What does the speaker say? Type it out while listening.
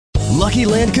Lucky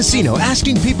Land Casino,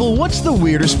 asking people, what's the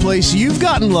weirdest place you've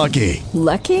gotten lucky?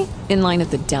 Lucky? In line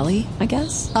at the deli, I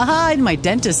guess? Aha, in my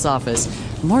dentist's office.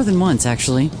 More than once,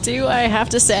 actually. Do I have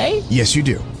to say? Yes, you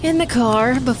do. In the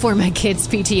car before my kids'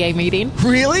 PTA meeting.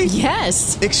 Really?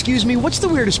 Yes. Excuse me, what's the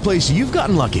weirdest place you've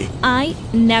gotten lucky? I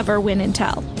never win and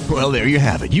tell. Well, there you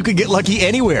have it. You can get lucky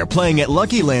anywhere, playing at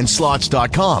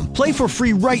LuckyLandSlots.com. Play for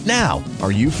free right now.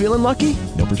 Are you feeling lucky?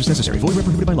 No purchase necessary. Void where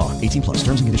prohibited by law. 18 plus.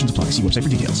 Terms and conditions apply. See website for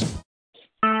details.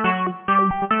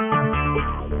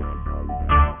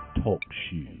 Talk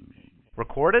shoes.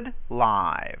 Recorded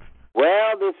live.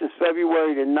 Well, this is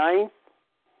February the 9th,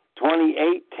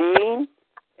 2018,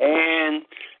 and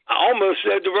I almost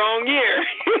said the wrong year.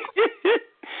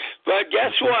 But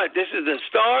guess what? This is the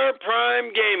Star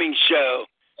Prime Gaming Show,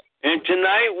 and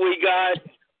tonight we got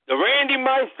the Randy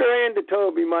Meister and the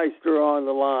Toby Meister on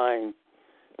the line.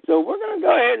 So we're going to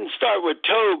go ahead and start with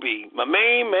Toby, my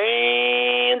main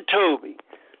man, Toby.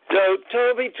 So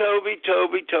Toby,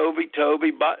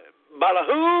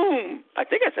 Balahoom. I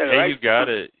think I said it right. You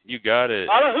got it.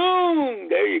 Balahoom.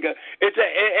 There you go. It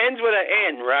ends with an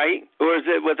N, right? Or is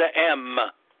it with an M?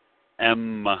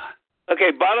 M.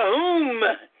 Okay,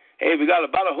 Balahoom. Hey, we got a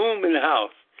Balahoom in the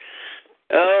house.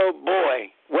 Oh, boy.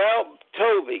 Well,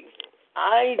 Toby,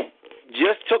 I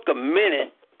just took a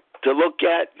minute to look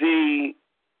at the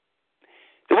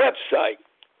website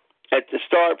at the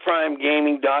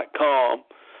StarPrimeGaming.com,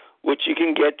 which you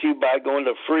can get to by going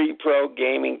to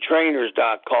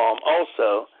freeprogamingtrainers.com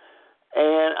also.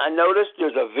 And I noticed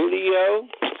there's a video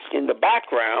in the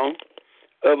background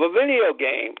of a video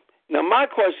game. Now, my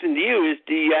question to you is,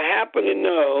 do you happen to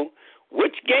know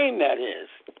which game that is?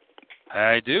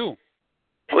 I do.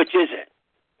 Which is it?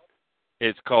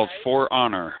 It's called For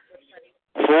Honor.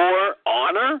 For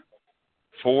Honor?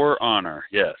 For Honor,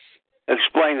 yes.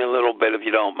 Explain a little bit if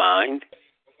you don't mind.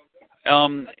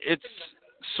 It's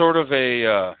sort of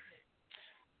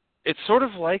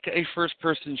like a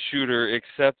first-person shooter,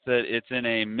 except that it's in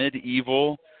a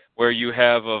medieval where you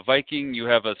have a Viking, you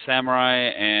have a samurai,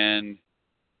 and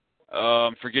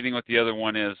I'm forgetting what the other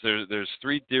one is. There's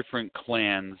three different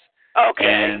clans, okay,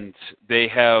 and they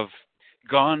have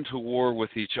gone to war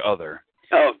with each other.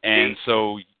 Oh, and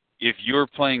so if you're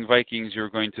playing Vikings, you're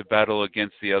going to battle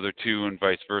against the other two and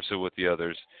vice versa with the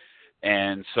others.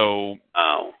 And so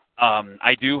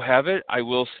I do have it. I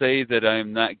will say that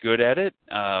I'm not good at it,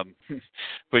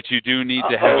 but you do need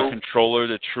to have a controller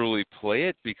to truly play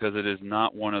it, because it is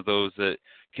not one of those that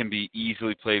can be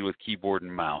easily played with keyboard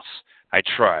and mouse. I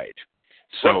tried.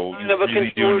 So you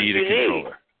really do need a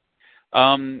controller.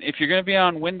 If you're going to be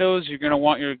on Windows, you're going to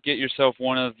want to get yourself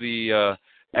one of the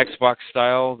Xbox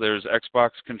style. There's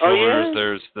Xbox controllers.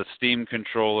 There's the Steam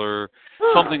controller,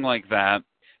 something like that.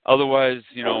 Otherwise,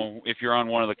 if you're on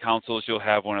one of the consoles, you'll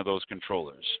have one of those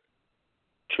controllers.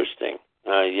 Interesting.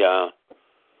 I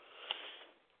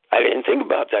didn't think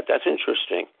about that. That's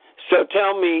interesting. So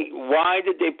tell me, why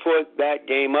did they put that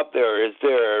game up there? Is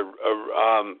there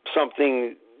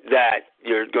something that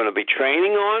you're going to be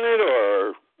training on it,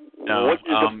 or no? What is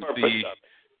the purpose of it?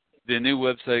 The new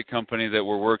website company that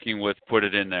we're working with put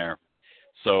it in there.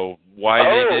 So why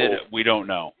they did, we don't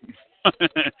know.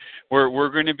 We're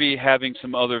going to be having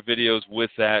some other videos with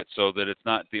that, so that it's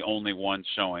not the only one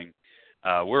showing.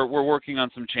 We're working on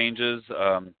some changes,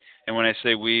 and when I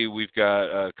say we've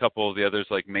got a couple of the others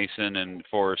like Mason and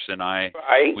Forrest and I.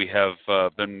 Right. We have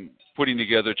been putting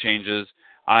together changes.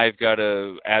 I've got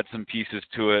to add some pieces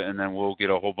to it, and then we'll get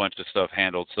a whole bunch of stuff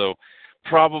handled. So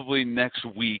probably next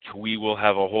week we will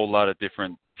have a whole lot of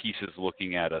different pieces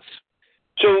looking at us.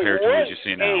 So compared to what you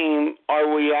see now. what game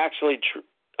are we actually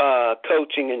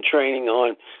coaching and training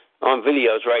on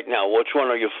videos right now? Which one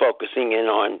are you focusing in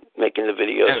on making the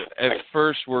videos? At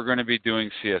first, we're going to be doing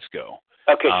CSGO.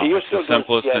 Okay, so you're still the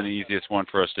simplest and the easiest one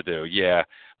for us to do. Yeah,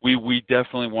 we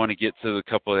definitely want to get to a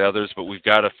couple of the others, but we've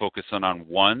got to focus in on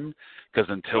one, because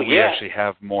until we actually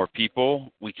have more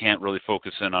people, we can't really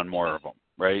focus in on more of them,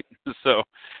 right? So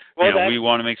we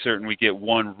want to make certain we get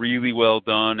one really well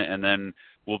done, and then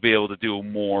we'll be able to do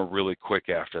more really quick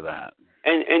after that.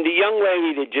 And the young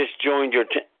lady that just joined your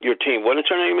team, what is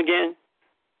her name again?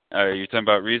 Are you talking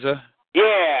about Riza?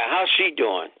 Yeah, how's she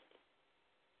doing?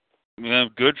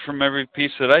 Good from every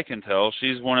piece that I can tell.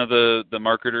 She's one of the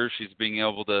marketers. She's being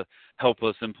able to help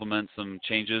us implement some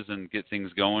changes and get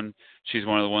things going. She's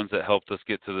one of the ones that helped us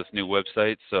get to this new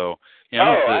website. So,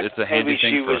 it's a handy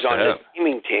thing for us to have. Maybe she was on the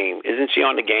gaming team. Isn't she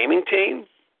on the gaming team?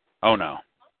 Oh, no.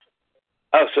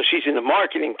 Oh, so she's in the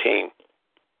marketing team.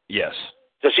 Yes.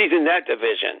 So she's in that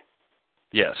division.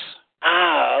 Yes.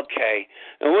 Ah, okay.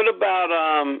 And what about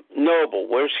Noble?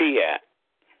 Where's he at?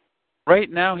 Right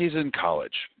now, he's in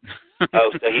college.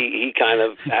 Oh, so he kind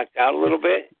of backed out a little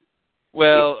bit?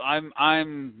 Well,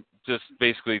 I'm just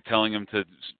basically telling him to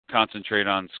concentrate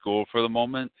on school for the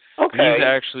moment. Okay. He's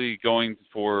actually going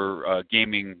for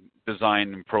gaming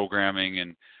design and programming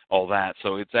and all that,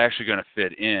 so it's actually going to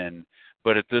fit in.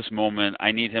 But at this moment,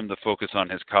 I need him to focus on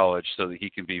his college so that he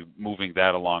can be moving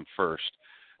that along first.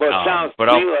 Well, it sounds to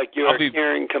me like you're a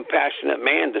caring, compassionate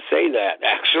man to say that,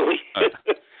 actually.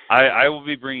 I will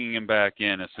be bringing him back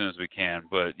in as soon as we can.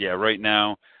 But, yeah, right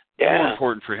now, more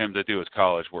important for him to do his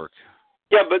college work.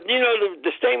 Yeah, but,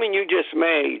 the statement you just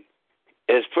made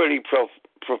is pretty,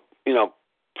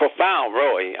 profound,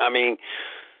 really. I mean,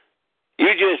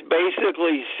 you just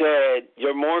basically said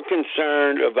you're more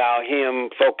concerned about him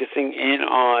focusing in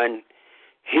on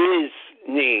his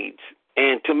needs.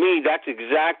 And to me, that's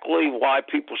exactly why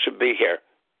people should be here.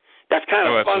 That's kind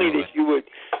of funny that you would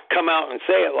come out and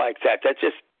say it like that. That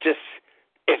just it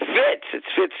fits. It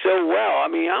fits so well. I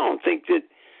mean, I don't think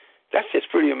that's just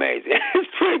pretty amazing.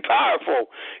 It's pretty powerful.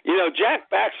 Jack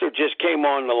Baxter just came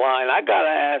on the line. I got to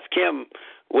ask him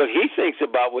what he thinks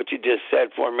about what you just said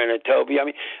for a minute, Toby. I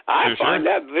mean, I find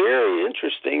that very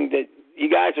interesting that you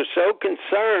guys are so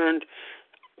concerned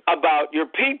about your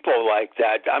people like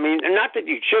that. I mean, and not that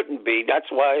you shouldn't be. That's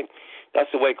the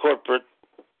way corporate,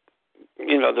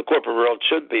 the corporate world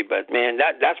should be. But, man,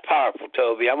 that's powerful,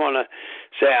 Toby. I want to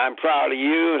say I'm proud of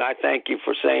you, and I thank you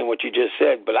for saying what you just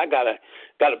said. But I got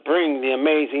to bring the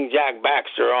amazing Jack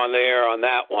Baxter on the air on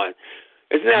that one.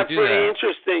 Isn't that pretty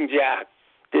interesting, Jack,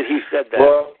 that he said that?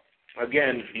 Well,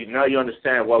 again, now you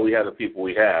understand why we have the people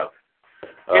we have.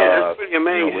 Yeah, that's pretty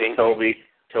amazing. With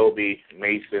Toby,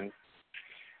 Mason,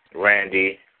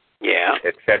 Randy,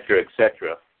 et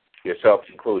cetera, yourself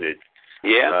included.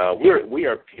 Yeah. We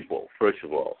are people, first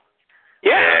of all.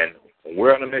 Yeah. And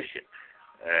we're on a mission.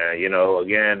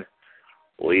 Again,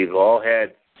 we've all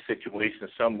had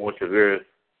situations, some more severe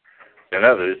than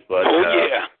others, but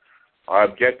our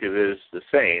objective is the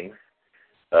same.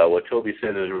 What Toby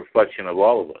said is a reflection of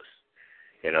all of us.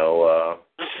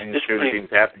 Certain things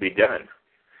have to be done.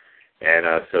 And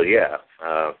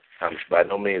I'm by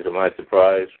no means am I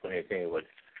surprised or anything, but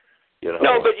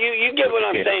No, but you get what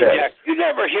I'm saying, Jack. You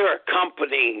never hear a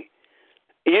company.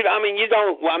 You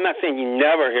don't. Well, I'm not saying you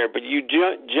never hear, but you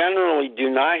generally do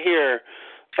not hear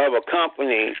of a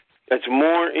company that's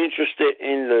more interested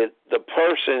in the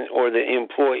person or the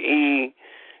employee,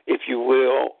 if you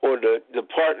will, or the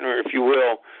partner, if you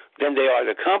will, than they are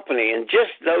the company. And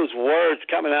just those words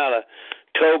coming out of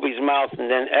Toby's mouth and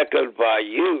then echoed by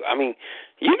you. I mean,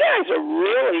 you guys are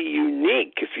really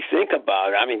unique if you think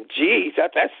about it. I mean, geez,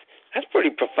 that's pretty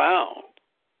profound.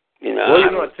 Well,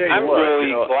 I'll tell you I'm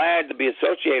really glad to be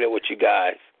associated with you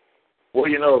guys. Well,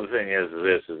 the thing is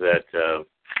that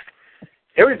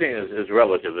everything is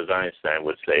relative, as Einstein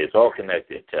would say. It's all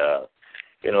connected.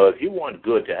 If you want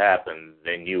good to happen,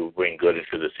 then you bring good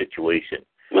into the situation.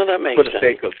 Well, that makes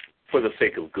sense. For the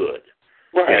sake of good.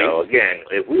 Right. Again,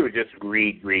 if we were just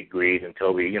greed, and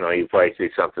Toby, you'd probably say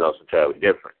something else entirely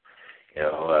different.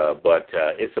 But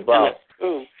it's about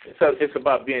it's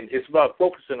about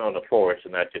focusing on the forest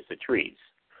and not just the trees.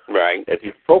 Right. If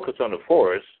you focus on the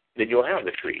forest, then you'll have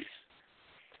the trees.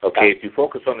 Okay. If you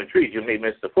focus on the trees, you may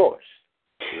miss the forest.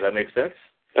 Does that make sense?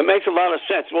 It makes a lot of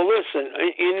sense. Well, listen,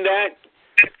 in that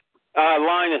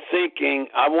line of thinking,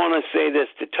 I want to say this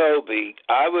to Toby.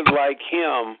 I would like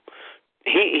him.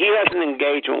 He has an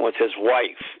engagement with his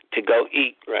wife to go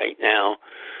eat right now.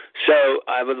 So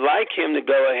I would like him to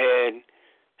go ahead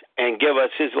and give us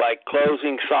his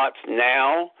closing thoughts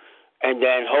now, and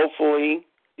then hopefully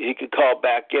he could call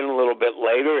back in a little bit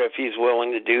later if he's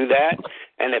willing to do that,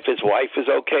 and if his wife is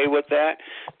okay with that.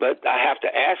 But I have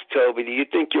to ask Toby, do you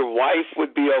think your wife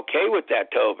would be okay with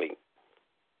that, Toby?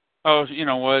 Oh, you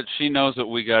know what? She knows that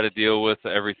we got to deal with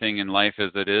everything in life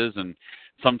as it is, and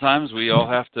sometimes we all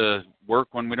have to work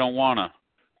when we don't want to.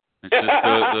 It's just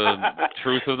the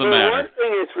truth of the matter. One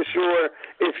thing is for sure,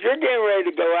 if you're getting ready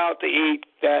to go out to eat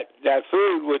that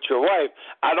food with your wife,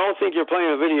 I don't think you're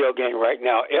playing a video game right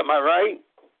now. Am I right?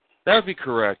 That would be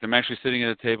correct. I'm actually sitting at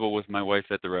a table with my wife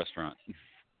at the restaurant.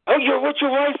 Oh, you're with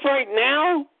your wife right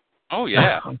now? Oh,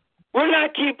 yeah. We're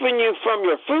not keeping you from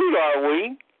your food, are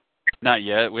we? Not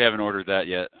yet. We haven't ordered that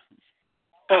yet.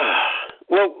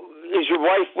 Well, is your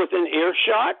wife within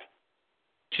earshot?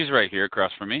 She's right here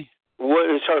across from me.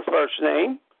 What is her first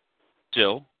name?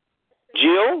 Jill.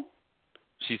 Jill?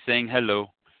 She's saying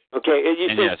hello. Okay, and you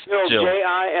said yes, Jill, Jill.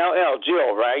 Jill,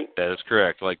 Jill, right? That is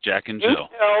correct, like Jack and Jill. You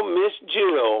tell Miss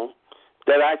Jill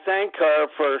that I thank her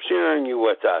for sharing you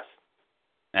with us.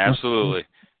 Absolutely.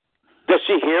 Does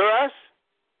she hear us?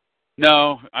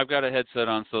 No, I've got a headset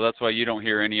on, so that's why you don't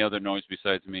hear any other noise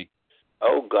besides me.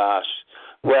 Oh, gosh.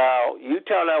 Well, you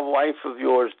tell that wife of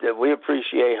yours that we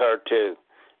appreciate her, too.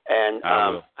 And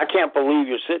I can't believe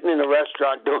you're sitting in a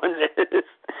restaurant doing this.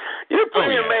 You're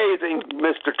pretty amazing,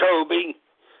 Mr. Toby.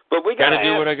 But we gotta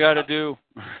do what I gotta do.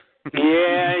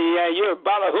 yeah, you're a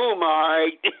Bonahum, all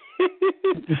right.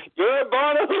 You're a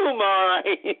Bonahum, all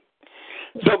right.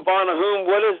 So, Bonahum,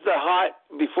 what is the hot,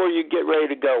 before you get ready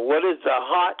to go, what is the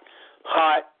hot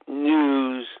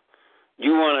news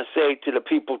you want to say to the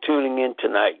people tuning in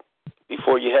tonight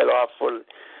before you head off for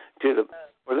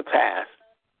the past?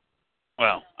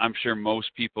 Well, I'm sure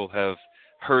most people have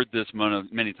heard this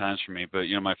many times from me, but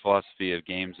my philosophy of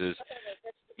games is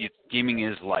gaming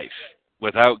is life.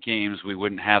 Without games, we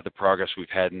wouldn't have the progress we've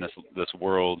had in this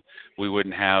world. We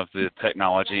wouldn't have the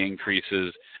technology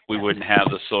increases. We wouldn't have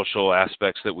the social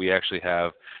aspects that we actually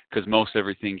have, because most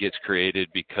everything gets created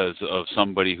because of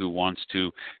somebody who wants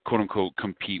to, quote-unquote,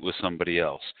 compete with somebody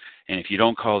else. And if you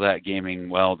don't call that gaming,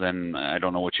 well, then I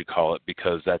don't know what you call it,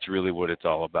 because that's really what it's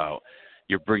all about.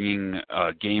 You're bringing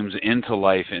games into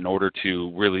life in order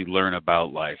to really learn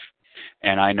about life.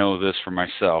 And I know this for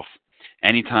myself.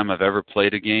 Anytime I've ever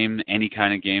played a game, any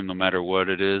kind of game, no matter what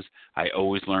it is, I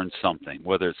always learn something,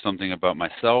 whether it's something about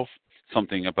myself,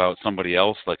 something about somebody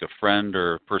else, like a friend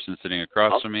or a person sitting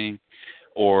across from me,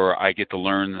 or I get to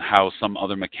learn how some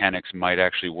other mechanics might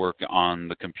actually work on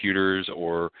the computers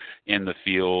or in the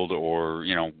field or,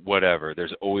 whatever.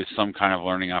 There's always some kind of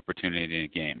learning opportunity in a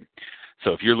game.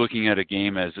 So if you're looking at a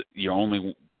game as you're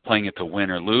only playing it to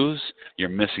win or lose, you're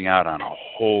missing out on a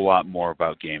whole lot more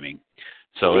about gaming.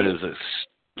 So it is a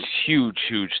huge,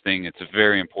 huge thing. It's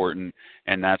very important,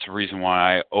 and that's the reason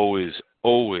why I always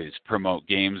promote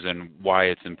games and why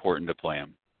it's important to play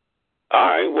them. All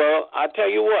right. Well, I'll tell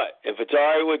you what. If it's all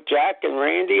right with Jack and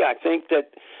Randy, I think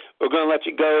that we're going to let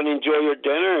you go and enjoy your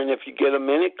dinner, and if you get a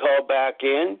minute, call back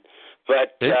in.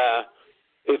 But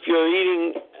if you're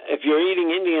eating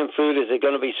Indian food, is it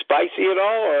going to be spicy at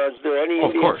all, or is there any?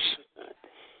 Of course.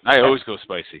 I always go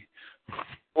spicy.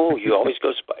 Oh, you always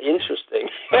go Interesting.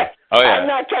 Oh, yeah. I'm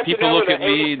not touching people look at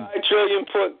me. 85 trillion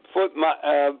foot pool,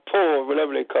 or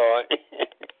whatever they call it.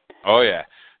 Oh, yeah.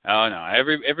 Oh, no.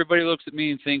 Everybody looks at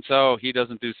me and thinks, oh, he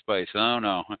doesn't do spice. Oh,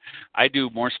 no. I do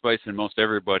more spice than most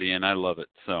everybody, and I love it.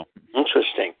 So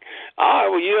Interesting. All right.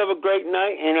 Well, you have a great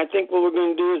night, and I think what we're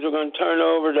going to do is we're going to turn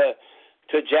over to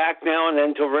Jack now and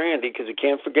then to Randy, because we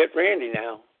can't forget Randy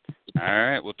now. All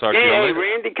right, we'll talk to you later.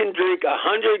 Randy can drink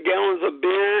 100 gallons of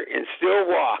beer and still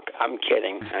walk. I'm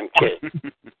kidding. I'm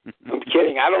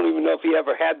kidding. I don't even know if he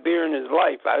ever had beer in his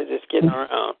life. I was just kidding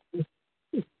around.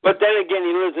 But then again,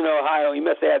 he lives in Ohio. He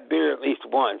must have had beer at least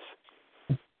once.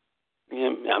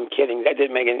 I'm kidding. That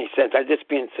didn't make any sense. I'm just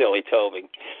being silly, Toby.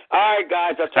 All right,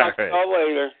 guys. I'll talk to you all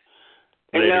later.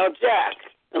 And now, Jack,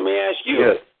 let me ask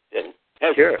you. Yes.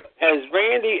 Has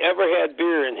Randy ever had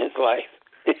beer in his life?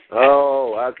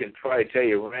 Oh, I can try to tell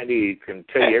you, Randy can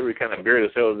tell you every kind of beer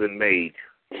that's ever been made.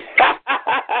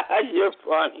 You're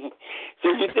funny. So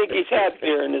you think he's had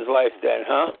beer in his life then,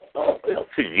 huh? Oh,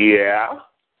 yeah.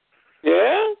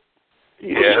 Yeah?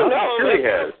 Yeah, I'm sure he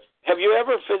has. Have you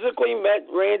ever physically met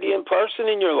Randy in person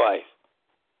in your life?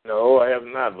 No, I have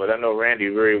not, but I know Randy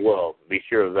very well. Be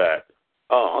sure of that.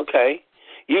 Oh, okay.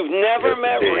 You've never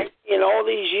met Randy in all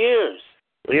these years.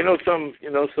 Well, you don't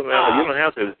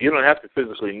have to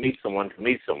physically meet someone to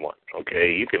meet someone.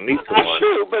 Okay, you can meet someone. That's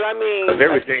true, but I mean, because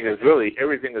everything is really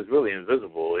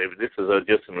invisible. If this is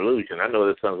just an illusion. I know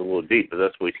that sounds a little deep, but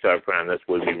that's where we start from. That's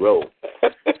where we roll.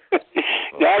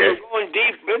 Now you're going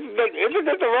deep. Isn't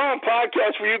that the wrong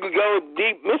podcast where you could go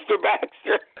deep, Mr.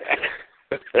 Baxter?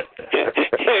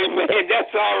 Hey, man, that's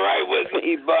all right with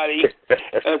me, buddy.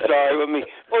 That's all right with me.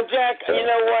 Well, Jack, you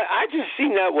know what? I just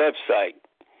seen that website.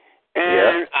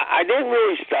 And I didn't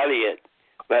really study it,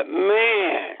 but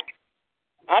man,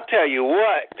 I'll tell you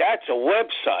what, that's a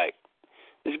website.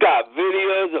 It's got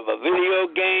videos of a video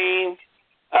game.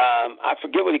 I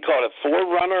forget what he called it,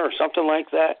 Forerunner or something like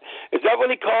that. Is that what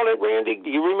he called it, Randy? Do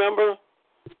you remember?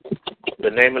 The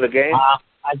name of the game?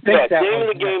 I think the name of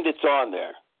the game that's on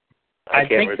there. I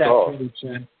can't recall.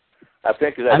 I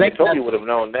think Toby would have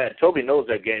known that. Toby knows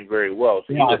that game very well,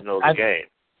 so he would know the game.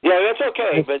 Yeah, that's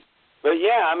okay, But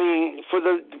yeah, I mean, for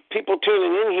the people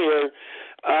tuning in here,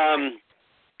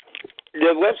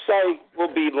 the website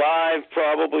will be live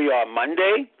probably on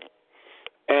Monday,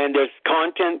 and there's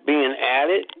content being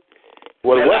added.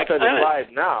 Well, the website is live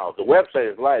now. The website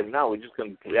is live now. We're just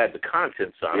going to add the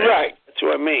contents on it. Right, that's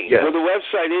what I mean. Yes. Well, the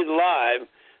website is live,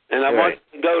 and I want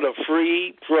you to go to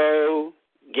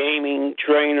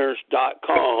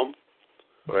freeprogamingtrainers.com.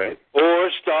 Right.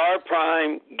 Or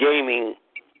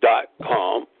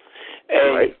StarPrimeGaming.com.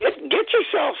 And get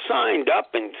yourself signed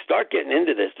up and start getting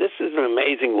into this. This is an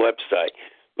amazing website.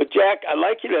 But, Jack, I'd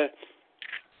like you to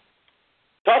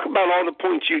talk about all the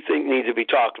points you think need to be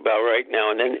talked about right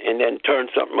now, and then turn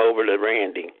something over to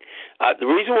Randy. The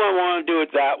reason why I want to do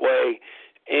it that way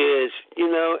is,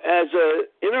 as an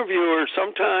interviewer,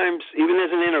 sometimes, even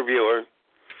as an interviewer,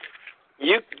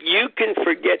 you can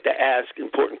forget to ask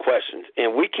important questions,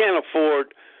 and we can't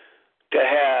afford to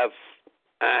have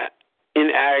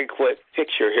inadequate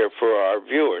picture here for our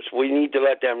viewers. We need to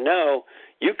let them know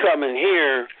you come in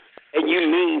here and you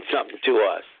mean something to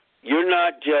us. You're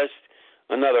not just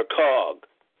another cog.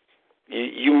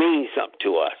 You mean something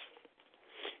to us.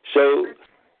 So,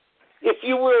 if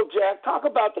you will, Jack, talk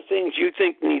about the things you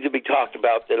think need to be talked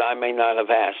about that I may not have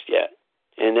asked yet.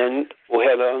 And then we'll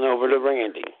head on over to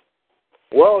Randy.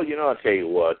 Well, I'll tell you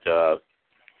what, the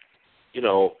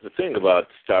thing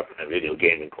about Star Prime Video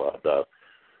Gaming Club,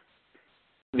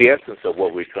 the essence of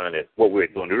what we're doing,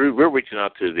 we're reaching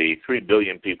out to the 3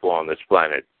 billion people on this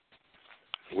planet.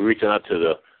 We're reaching out to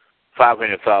the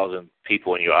 500,000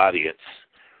 people in your audience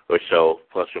or so,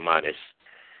 plus or minus,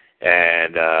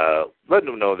 and letting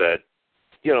them know that,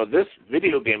 this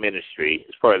video game industry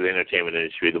is part of the entertainment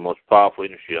industry, the most powerful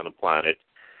industry on the planet.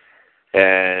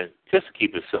 And just to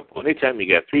keep it simple, anytime you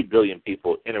got 3 billion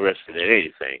people interested in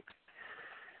anything,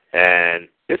 and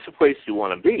it's a place you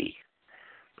want to be,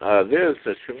 there's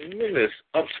a tremendous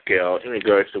upscale in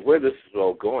regards to where this is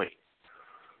all going.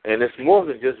 And it's more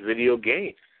than just video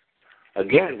games.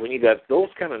 Again, when you got those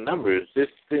kind of numbers, this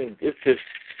thing, it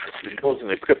goes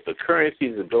into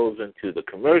cryptocurrencies, it goes into the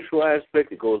commercial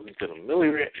aspect, it goes into the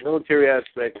military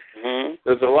aspect. Mm-hmm.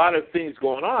 There's a lot of things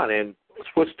going on, and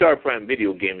for Star Prime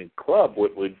Video Gaming Club,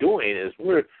 what we're doing is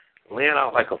we're laying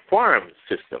out like a farm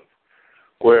system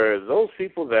where those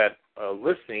people that are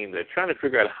listening, they're trying to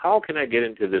figure out, how can I get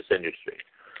into this industry?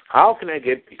 How can I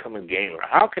become a gamer?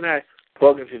 How can I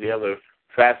plug into the other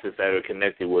facets that are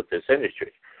connected with this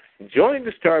industry? Join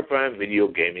the Star Prime Video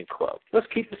Gaming Club. Let's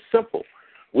keep it simple.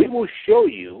 We will show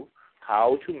you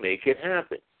how to make it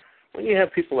happen. When you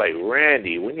have people like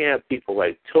Randy, when you have people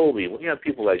like Toby, when you have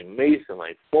people like Mason,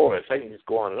 like Forrest, I can just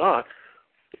go on and on.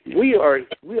 We are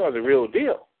the real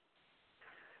deal.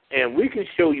 And we can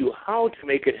show you how to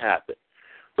make it happen.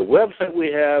 The website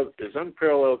we have is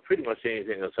unparalleled pretty much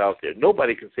anything that's out there.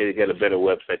 Nobody can say they got a better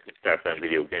website than Star Prime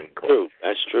Video Gaming Club. True.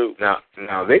 That's true. Now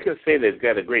they can say they've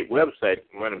got a great website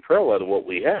running parallel to what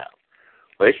we have.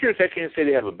 But I sure as heck can't say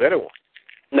they have a better one.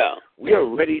 No. We are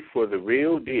ready for the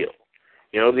real deal.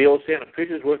 The old saying, a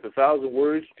picture's worth 1,000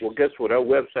 words. Well, guess what? Our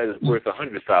website is worth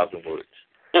 100,000 words.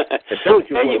 It tells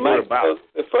you what we're about.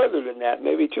 Further than that,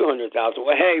 maybe 200,000.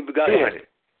 Well, hey, we got 200.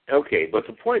 Okay, but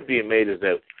the point being made is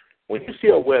that when you see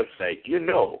our website, you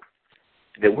know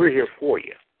that we're here for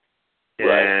you.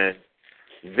 Right. And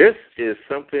this is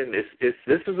something, this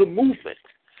is a movement.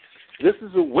 This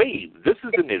is a wave. This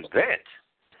is an event.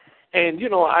 And,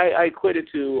 I equate it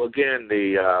to, again,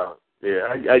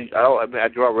 I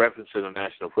draw reference to the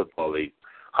National Football League,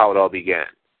 how it all began.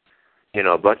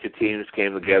 A bunch of teams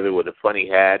came together with a funny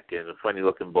hat and a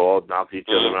funny-looking ball, knocked each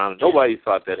other around. Nobody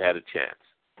thought that had a chance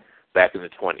back in the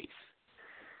 20s.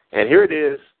 And here it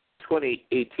is,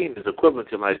 2018 is equivalent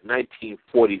to like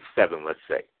 1947, let's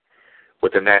say,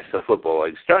 with the National Football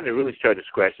League. Really started to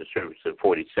scratch the surface in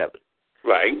 47.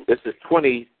 Right. This is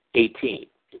 2018.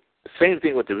 Same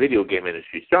thing with the video game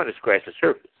industry, starting to scratch the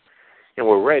surface. And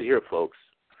we're right here, folks.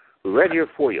 We're right here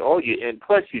for you. And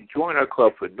plus, you join our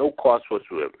club for no cost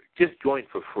whatsoever. Just join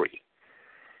for free.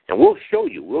 And we'll show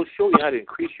you. We'll show you how to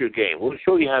increase your game. We'll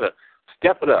show you how to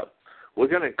step it up. We're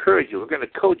going to encourage you. We're going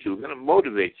to coach you. We're going to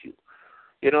motivate you.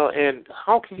 And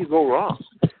how can you go wrong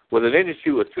with an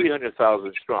industry with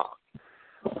 300,000 strong?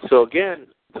 So, again,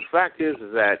 the fact is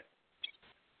that,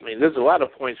 there's a lot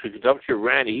of points we could jump to.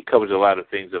 Randy, he covers a lot of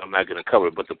things that I'm not going to cover.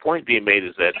 But the point being made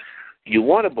is that you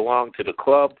want to belong to the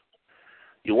club.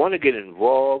 You want to get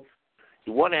involved.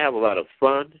 You want to have a lot of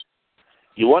fun.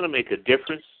 You want to make a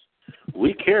difference.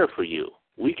 We care for you.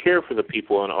 We care for the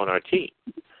people on our team.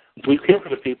 We care for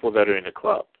the people that are in the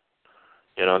club.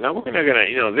 Now we're not going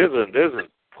to,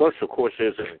 plus, of course,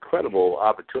 there's an incredible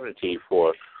opportunity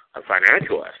for a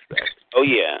financial aspect. Oh,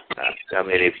 yeah.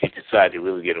 If you decide to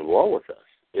really get involved with us,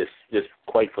 it's just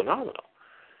quite phenomenal.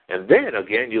 And then,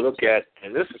 again, you look at,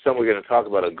 and this is something we're going to talk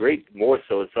about more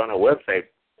so, it's on our website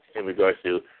in regards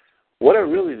to what are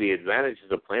really the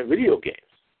advantages of playing video games.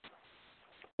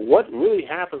 What really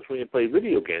happens when you play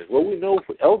video games? Well, we know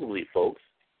for elderly folks,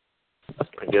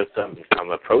 I guess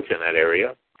I'm approaching that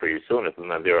area pretty soon if I'm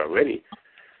not there already,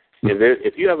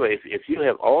 If you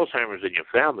have Alzheimer's in your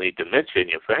family, dementia in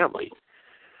your family,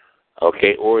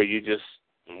 okay, or you just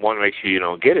want to make sure you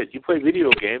don't get it, you play video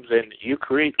games and you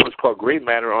create what's called gray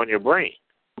matter on your brain,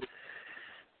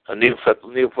 a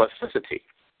neuroplasticity.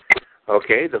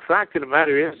 Okay, the fact of the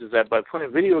matter is that by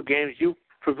playing video games, you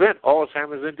prevent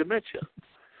Alzheimer's and dementia.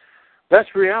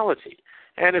 That's reality.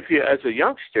 And if you, as a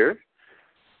youngster,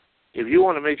 if you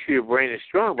want to make sure your brain is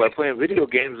strong by playing video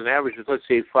games an average of, let's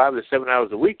say, 5 to 7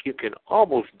 hours a week, you can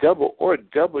almost double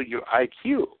your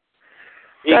IQ.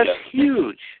 That's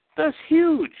huge. That's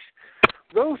huge.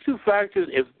 Those two factors,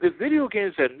 if video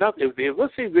games had nothing, if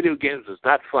let's say video games was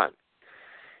not fun,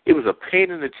 it was a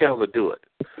pain in the tail to do it.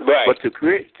 Right. But to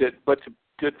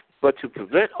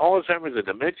prevent Alzheimer's and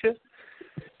dementia,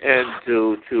 and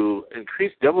to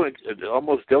increase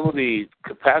almost double the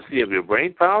capacity of your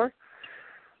brain power,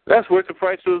 that's worth the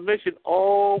price of admission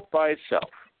all by itself.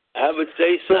 I would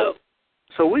say so.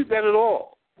 So we've got it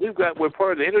all. We're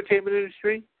part of the entertainment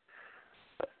industry,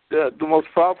 the most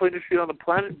powerful industry on the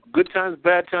planet. Good times,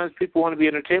 bad times, people want to be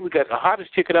entertained. We got the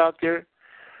hottest ticket out there,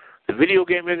 the video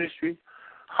game industry.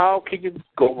 How can you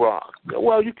go wrong?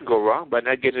 Well, you can go wrong by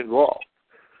not getting involved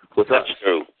with us. That's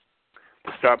true.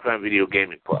 The Star Prime Video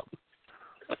Gaming Club.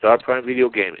 Star Prime Video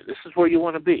Gaming. This is where you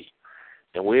want to be.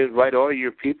 And we invite all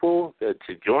your people to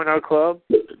join our club.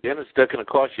 Again, it's not going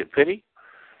to cost you a penny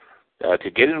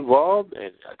to get involved.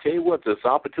 And I tell you what, there's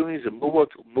opportunities to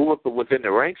move up within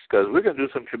the ranks because we're going to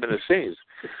do some tremendous things.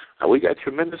 We got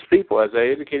tremendous people, as I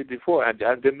indicated before. I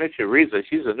didn't mention Reza.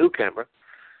 She's a newcomer,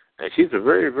 and she's a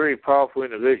very, very powerful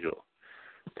individual.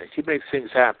 And she makes things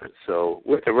happen. So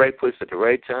we're at the right place at the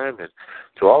right time. And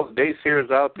to all the naysayers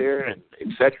out there, and et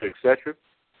cetera,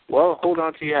 well, hold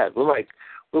on to your hat. We're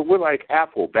like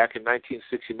Apple back in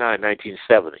 1969,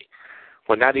 1970,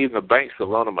 when not even the banks would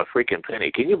loan them a freaking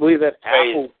penny. Can you believe that?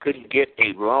 Apple couldn't get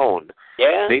a loan.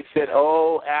 Yeah. They said,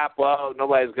 "Oh, Apple,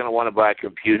 nobody's going to want to buy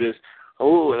computers.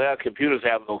 Oh, well, computers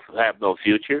have no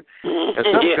future." And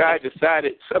some guy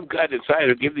decided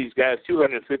to give these guys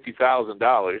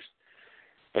 $250,000.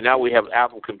 And now we have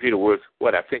Apple computer worth,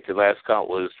 what I think the last count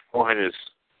was 400,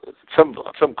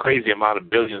 some crazy amount of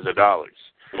billions of dollars.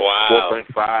 Wow.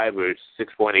 4.5 or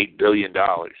 6.8 billion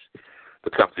dollars the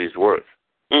company's worth.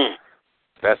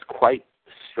 That's quite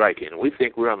striking. We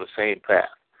think we're on the same path.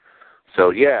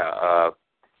 So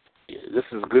this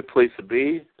is a good place to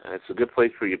be. And it's a good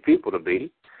place for your people to be.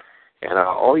 And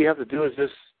all you have to do is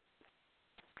just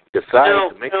decide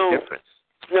to make a difference.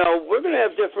 No, we're going to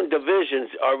have different divisions.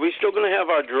 Are we still going to have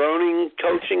our droning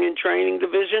coaching and training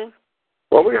division?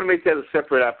 Well, we're going to make that a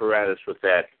separate apparatus with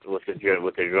the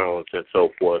drones and so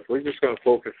forth. We're just going to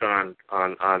focus on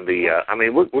the.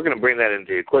 We're going to bring that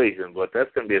into the equation, but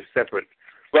that's going to be a separate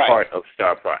part of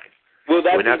Star Prime. Will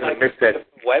that we're not going to miss that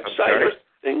website or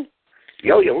thing?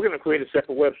 Yeah, we're going to create a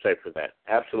separate website for that.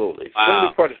 Absolutely. It's going to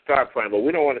be part of Star Prime, but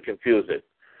we don't want to confuse it.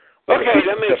 Okay,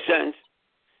 that makes sense.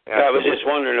 I was just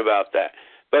wondering about that.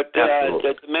 But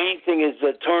the main thing is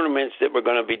the tournaments that we're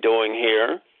going to be doing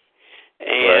here.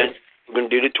 And we're going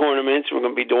to do the tournaments. We're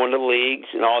going to be doing the leagues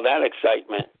and all that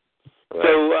excitement. Right.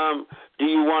 So do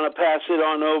you want to pass it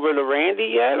on over to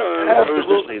Randy yet?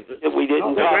 Absolutely. If we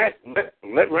didn't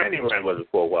let Randy run with it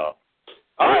for a while.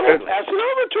 All right, we'll pass it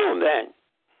over to him then.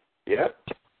 Yeah,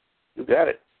 you got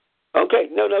it. Okay.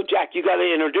 No, Jack, you got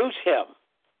to introduce him.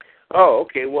 Oh,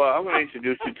 okay. Well, I'm going to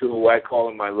introduce you to who I call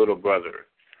him my little brother.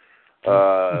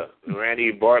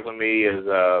 Randy Bartlemy is,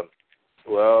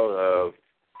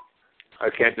 I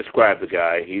can't describe the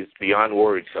guy. He's beyond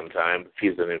words sometimes.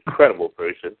 He's an incredible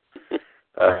person.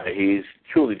 He's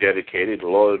truly dedicated,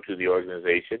 loyal to the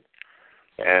organization,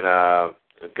 and a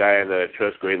guy that I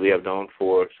trust greatly. I've known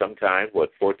for some time,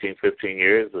 14, 15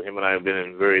 years. Him and I have been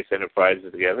in various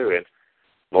enterprises together, and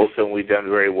most of them we've done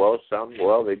very well. Some,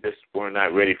 they just were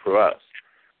not ready for us.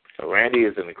 Randy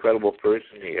is an incredible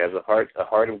person. He has a heart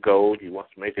of gold. He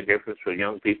wants to make a difference for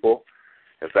young people.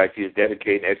 In fact, he's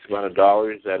dedicating X amount of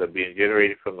dollars that are being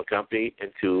generated from the company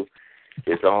into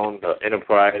his own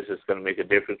enterprise. It's going to make a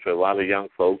difference for a lot of young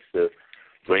folks to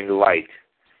bring the light.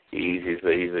 He's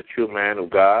a true man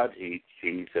of God.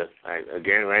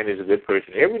 Again, Randy's a good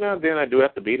person. Every now and then I do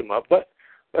have to beat him up, but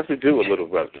that's what we do with little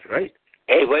brothers, right?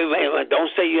 Hey, wait.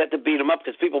 Don't say you have to beat him up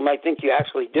because people might think you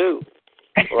actually do.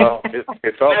 Well,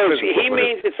 it's all physical. He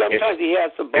means that sometimes he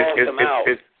has to balls them out.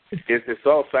 It's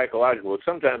all psychological.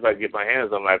 Sometimes I get my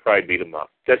hands on him, I probably beat him up.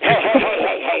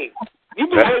 Hey. You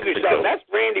behave yourself. That's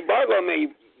Randy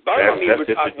Bartlemy we're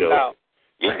talking about.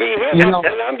 You beat him up,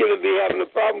 and I'm going to be having a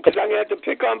problem because I'm going to have to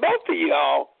pick on both of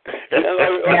y'all.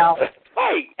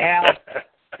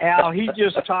 Al, he's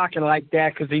just talking like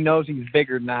that because he knows he's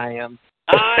bigger than I am.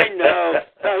 I know.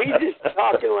 No, he's just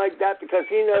talking like that because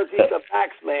he knows he's the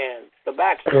backsman. The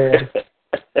backsman.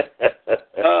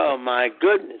 Oh, my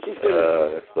goodness. He's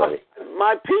gonna, that's funny.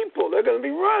 My people, they're going to be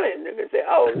running. They're going to say,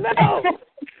 oh, no.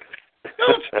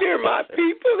 Don't scare my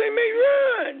people. They may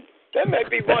run. That might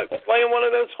be playing one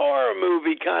of those horror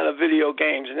movie kind of video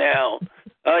games now.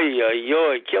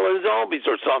 Killing zombies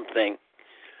or something.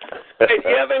 Hey, do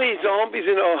you have any zombies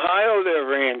in Ohio there,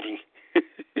 Randy?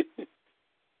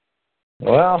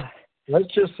 Well,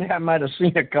 let's just say I might have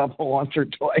seen a couple once or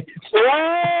twice.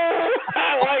 Oh,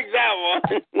 I like that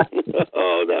one.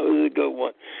 Oh, that was a good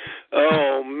one.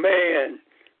 Oh, man.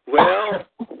 Well,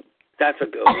 that's a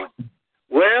good one.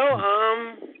 Well,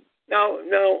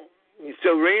 no.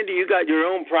 So, Randy, you got your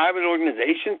own private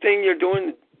organization thing you're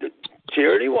doing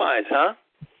charity-wise, huh?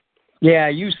 Yeah,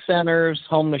 youth centers,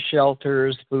 homeless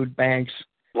shelters, food banks.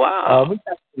 Wow.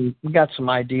 We got some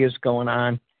ideas going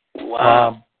on.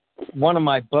 Wow. One of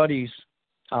my buddies,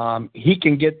 he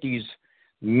can get these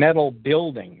metal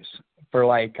buildings for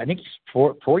like, I think it's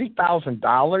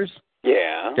 $40,000.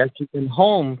 Yeah. That you can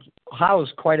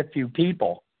house quite a few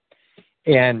people.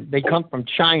 And they come from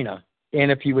China.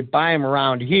 And if you would buy them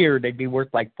around here, they'd be worth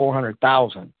like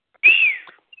 $400,000.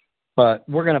 But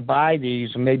we're going to buy these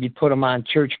and maybe put them on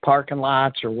church parking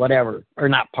lots or whatever. Or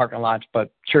not parking lots,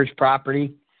 but church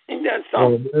property.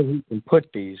 Or where we can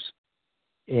put these.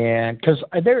 And because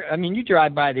you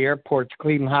drive by the airport,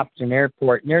 Cleveland Hopkins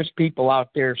Airport, and there's people out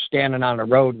there standing on the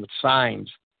road with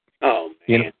signs. Oh,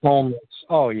 man. Homeless.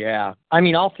 Oh, yeah.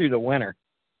 All through the winter.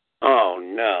 Oh,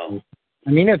 no.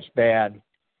 It's bad.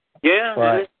 Yeah,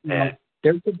 but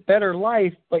there's a better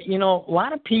life. But, a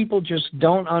lot of people just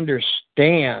don't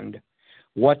understand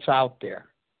what's out there.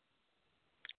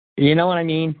 You know what I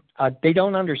mean? They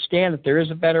don't understand that there is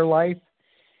a better life.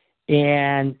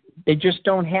 And they just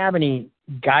don't have any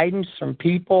guidance from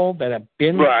people that have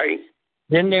been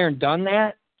there and done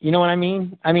that. You know what I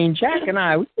mean? Jack and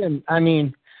I,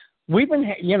 we've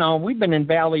been in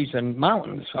valleys and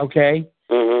mountains, okay?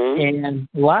 Mm-hmm. And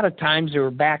a lot of times they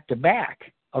were back to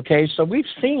back, okay? So we've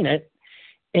seen it,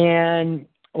 and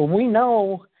we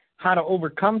know how to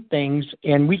overcome things,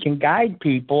 and we can guide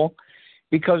people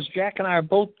because Jack and I are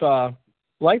both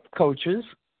life coaches,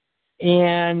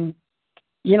 and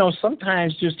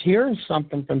sometimes just hearing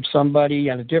something from somebody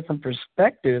on a different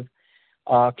perspective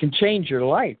can change your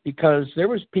life because there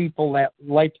was people that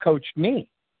life coached me.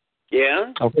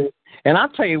 Yeah. Okay. And I'll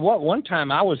tell you what, one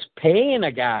time I was paying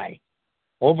a guy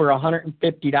over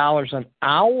 $150 an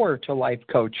hour to life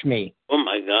coach me. Oh,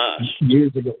 my gosh.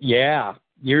 Years ago. Yeah,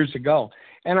 years ago.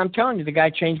 And I'm telling you, the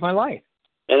guy changed my life.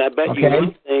 And I bet you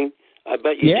one thing,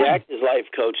 Jack has life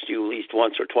coached you at least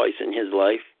once or twice in his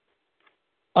life.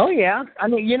 Oh, yeah.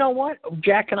 You know what?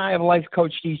 Jack and I have life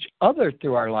coached each other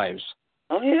through our lives.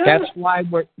 Oh, yeah. That's why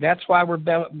we're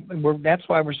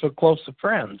so close to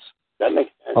friends. That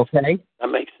makes sense. Okay? That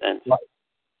makes sense.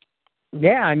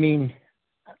 Yeah,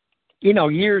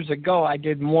 years ago I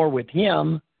did more with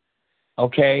him,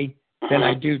 okay, than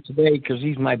I do today because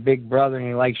he's my big brother and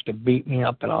he likes to beat me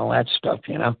up and all that stuff,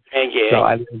 And So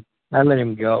I let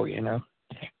him go, Yeah.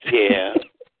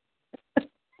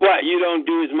 What, you don't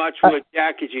do as much with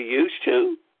Jack as you used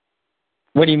to?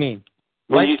 What do you mean?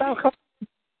 Lifestyle coach?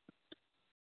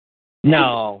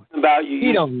 No. About you?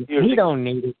 He don't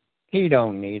need it. He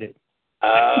don't need it.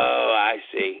 Oh, I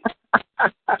see.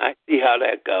 I see how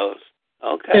that goes.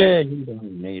 Okay. He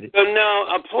don't need it. So now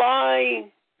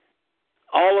apply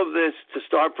all of this to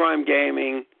Star Prime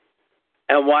Gaming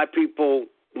and why people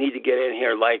need to get in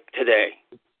here like today.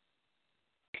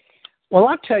 Well,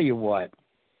 I'll tell you what.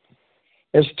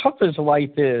 As tough as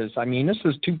life is, this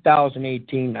is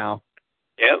 2018 now.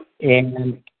 Yep.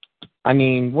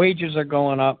 And, wages are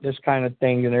going up, this kind of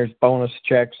thing, and there's bonus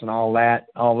checks and all that.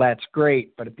 All that's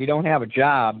great. But if you don't have a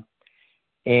job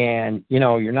and,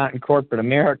 you're not in corporate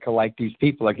America like these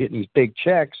people are getting these big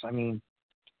checks,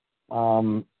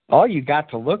 all you got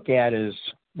to look at is,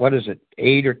 what is it,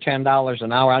 $8 or $10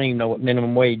 an hour? I don't even know what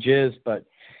minimum wage is, but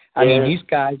these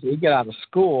guys, they get out of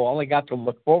school, all they got to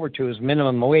look forward to is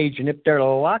minimum wage, and if they're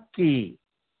lucky,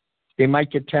 they might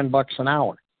get $10 an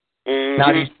hour. Mm-hmm.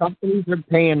 Now, these companies are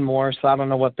paying more, so I don't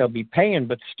know what they'll be paying,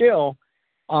 but still,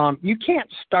 you can't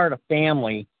start a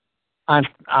family on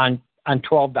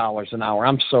 $12 an hour.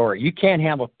 I'm sorry. You can't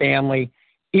have a family,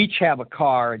 each have a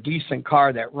car, a decent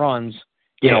car that runs,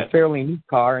 fairly new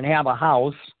car, and have a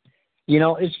house.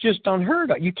 It's just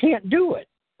unheard of. You can't do it.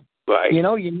 Right.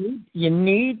 You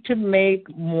need to make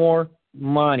more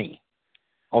money,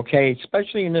 okay?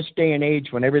 Especially in this day and age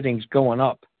when everything's going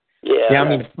up. Yeah.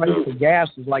 The price of gas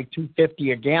is like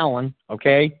 $2.50 a gallon,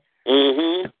 okay?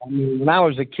 Mm-hmm. I mean, when I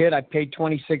was a kid, I paid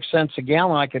 26 cents a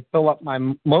gallon. I could fill up my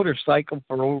motorcycle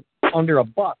for under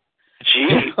 $1.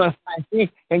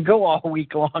 Gee. And go all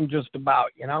week long, just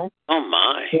about. Oh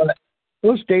my! But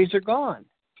those days are gone.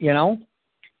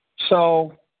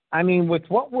 So I mean, with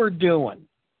what we're doing,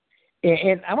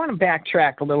 and I want to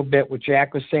backtrack a little bit. What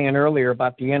Jack was saying earlier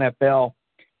about the NFL.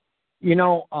 In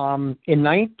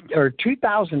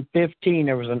 2015,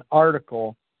 there was an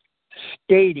article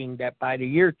stating that by the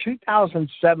year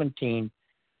 2017,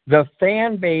 the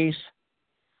fan base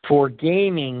for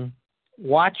gaming,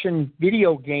 watching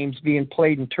video games being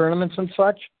played in tournaments and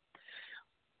such,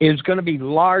 is going to be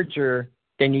larger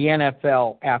than the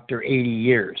NFL after 80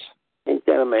 years. Ain't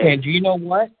that amazing? And do you know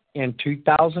what? In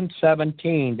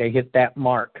 2017, they hit that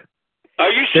mark.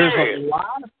 Are you serious? There's a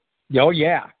lot of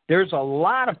There's a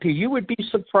lot of people. You would be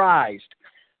surprised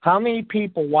how many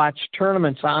people watch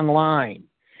tournaments online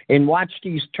and watch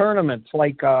these tournaments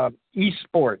like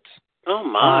esports. Oh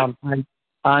my!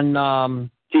 On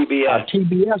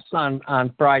TBS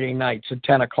on Friday nights at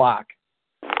 10 o'clock.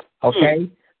 Okay,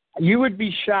 you would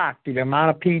be shocked at the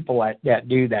amount of people that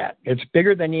do that. It's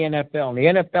bigger than the NFL, and the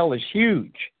NFL is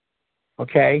huge.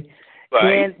 Okay,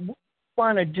 right. And what we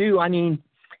want to do, I mean.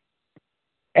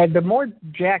 And the more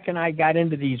Jack and I got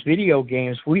into these video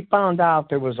games, we found out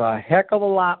there was a heck of a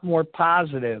lot more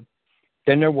positive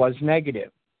than there was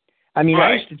negative. I mean,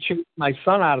 right. I used to chase my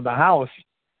son out of the house.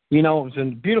 It was a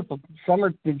beautiful summer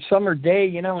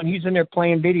day, and he's in there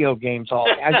playing video games all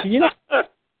day.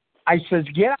 I said,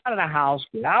 get out of the house,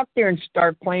 get out there and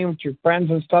start playing with your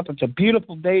friends and stuff. It's a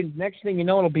beautiful day. Next thing you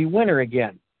know, it'll be winter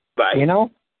again. Right. And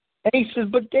he says,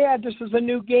 but Dad, this is a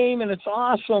new game and it's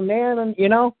awesome, man. And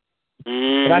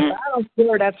But I said, I don't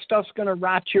care. That stuff's going to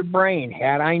rot your brain.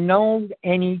 Had I known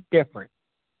any different,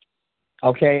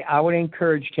 I would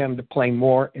encourage him to play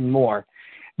more and more,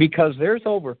 because there's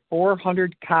over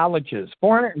 400 colleges,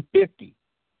 450,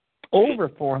 over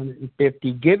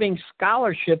 450 giving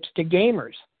scholarships to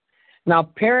gamers. Now,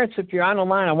 parents, if you're on the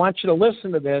line, I want you to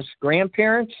listen to this.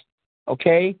 Grandparents,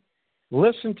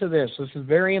 listen to this. This is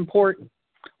very important.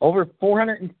 Over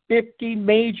 450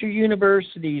 major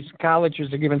universities and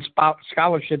colleges are giving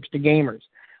scholarships to gamers.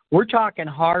 We're talking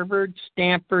Harvard,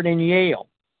 Stanford, and Yale.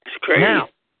 It's crazy.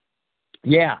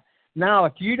 Now,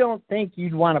 if you don't think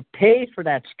you'd want to pay for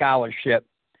that scholarship,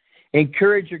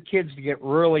 encourage your kids to get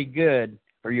really good,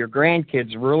 or your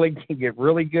grandkids get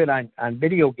really good on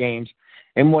video games.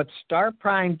 And what Star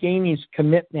Prime Gaming's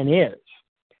commitment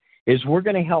is we're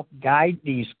going to help guide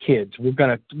these kids. We're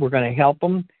going to help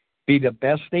them be the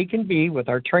best they can be with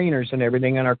our trainers and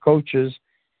everything and our coaches.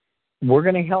 We're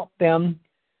going to help them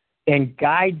and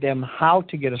guide them how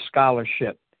to get a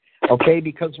scholarship,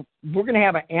 because we're going to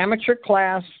have an amateur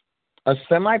class, a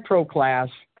semi-pro class,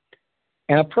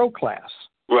 and a pro class.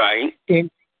 Right. And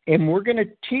we're going to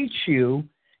teach you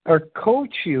or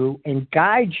coach you and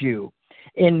guide you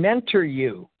and mentor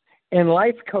you and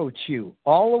life coach you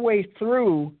all the way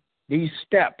through these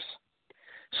steps.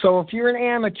 So if you're an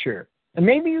amateur, and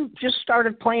maybe you just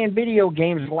started playing video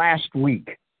games last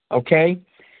week,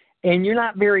 and you're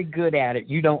not very good at it,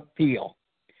 you don't feel.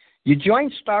 You join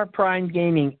Star Prime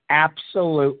Gaming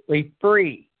absolutely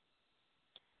free.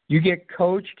 You get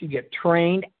coached, you get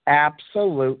trained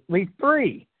absolutely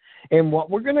free. And what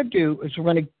we're going to do is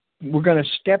we're going to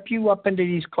step you up into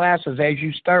these classes. As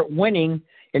you start winning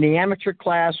in the amateur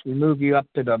class, we move you up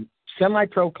to the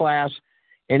semi-pro class,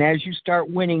 and as you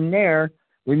start winning there,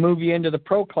 we move you into the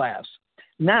pro class.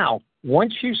 Now,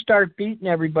 once you start beating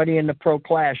everybody in the pro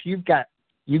class, you've got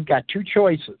two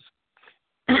choices.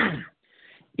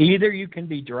 Either you can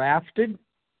be drafted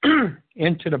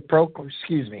into the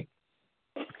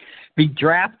be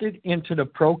drafted into the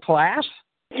pro class.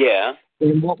 Yeah.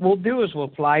 And what we'll do is we'll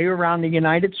fly you around the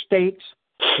United States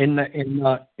in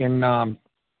the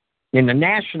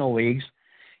national leagues,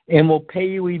 and we'll pay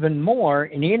you even more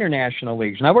in the international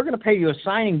leagues. Now, we're going to pay you a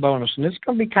signing bonus, and it's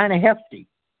going to be kind of hefty.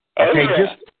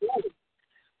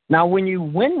 Now, when you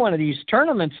win one of these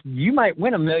tournaments, you might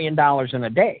win $1 million in a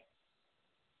day.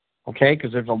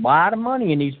 Because there's a lot of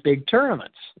money in these big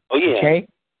tournaments. Oh, yeah.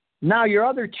 Now, your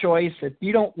other choice, if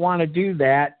you don't want to do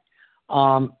that,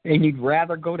 and you'd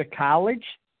rather go to college,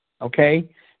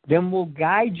 then we'll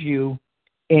guide you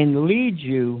and lead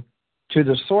you to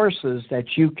the sources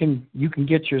that you can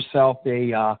get yourself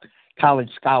a college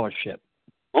scholarship.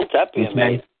 Won't that be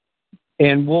amazing?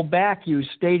 And we'll back you,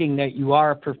 stating that you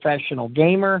are a professional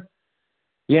gamer.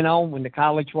 When the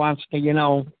college wants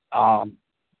to,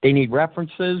 they need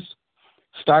references.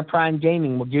 Star Prime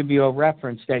Gaming will give you a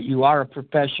reference that you are a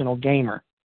professional gamer,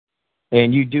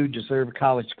 and you do deserve a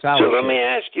college scholarship. So let me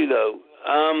ask you, though,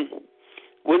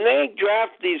 when they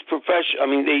draft these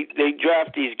they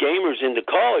draft these gamers into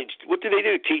college, what do they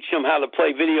do? Teach them how to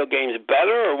play video games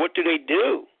better, or what do they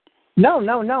do?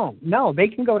 No. They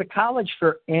can go to college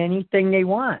for anything they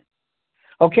want.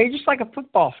 Okay, just like a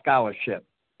football scholarship.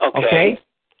 Okay?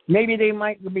 Maybe they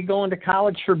might be going to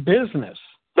college for business.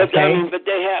 But they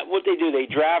have what they do. They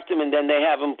draft them, and then they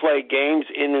have them play games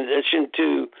in addition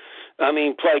to,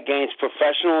 play games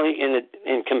professionally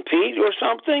and compete or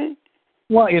something.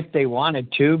 Well, if they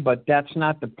wanted to, but that's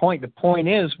not the point. The point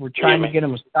is we're trying to get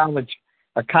them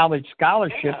a college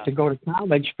scholarship to go to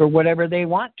college for whatever they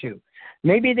want to.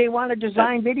 Maybe they want to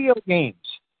design video games.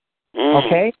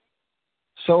 Okay?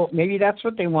 So maybe that's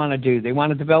what they want to do. They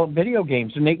want to develop video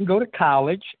games, and they can go to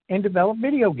college and develop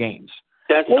video games.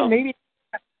 Or maybe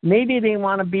they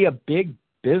want to be a big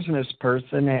business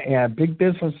person, a big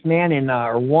businessman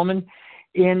or woman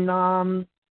in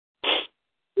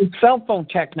cell phone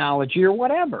technology or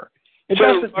whatever. It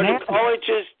doesn't matter. The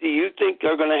colleges, do you think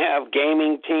are going to have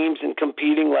gaming teams and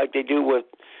competing like they do with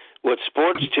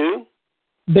sports too?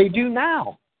 They do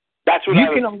now. That's what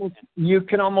you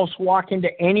can almost walk into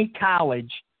any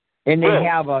college, and they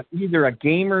have either a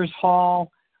gamers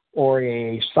hall or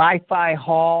a sci-fi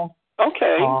hall.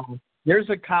 Okay. There's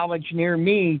a college near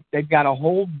me that got a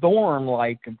whole dorm,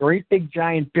 like a great big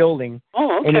giant building.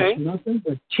 Oh, okay. And it's nothing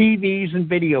but TVs and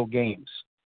video games.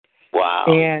 Wow.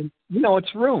 And,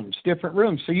 it's rooms, different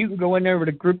rooms. So you can go in there with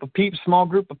a small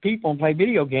group of people and play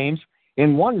video games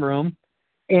in one room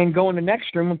and go in the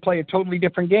next room and play a totally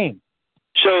different game.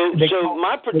 So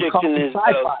my prediction is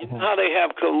how they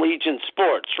have collegiate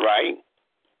sports, right?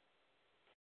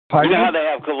 Pardon? You know how they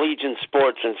have collegiate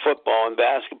sports and football and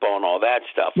basketball and all that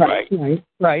stuff, right?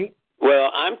 Right.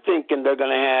 Well, I'm thinking they're going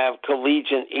to have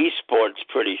collegiate esports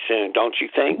pretty soon, don't you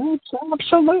think?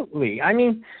 Absolutely.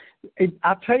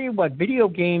 I'll tell you what, video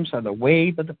games are the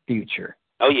wave of the future.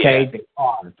 Oh, yeah. Okay, they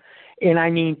are. And,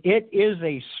 it is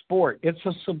a sport. It's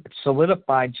a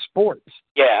solidified sport.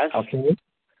 Yes. Okay?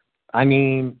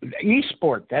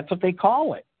 Esport, that's what they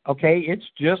call it. Okay? It's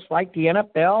just like the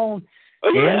NFL, the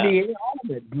NBA, all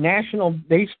of it. National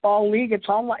Baseball League, it's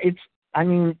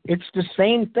the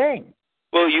same thing.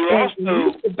 Well, here's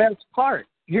the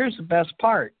best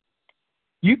part.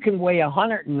 You can weigh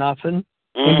 100 and nothing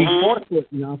and be 4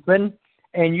 foot nothing,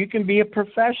 and you can be a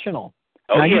professional.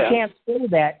 You can't say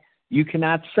that. You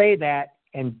cannot say that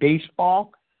in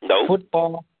baseball,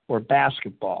 football, or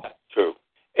basketball. True.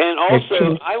 And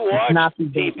also, I watched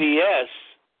CBS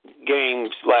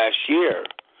games last year,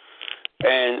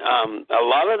 and a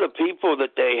lot of the people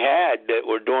that they had that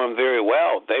were doing very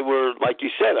well, they were, like you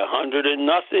said, 100 and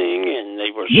nothing, and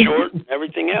they were short and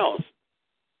everything else.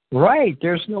 Right.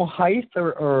 There's no height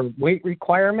or weight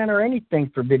requirement or anything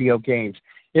for video games.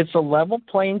 It's a level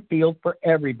playing field for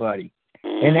everybody.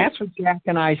 And that's what Jack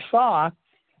and I saw,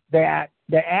 that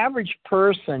the average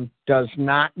person does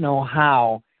not know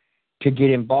how to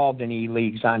get involved in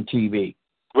E-Leagues on TV.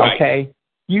 Right. Okay?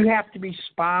 You have to be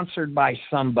sponsored by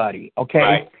somebody. Okay?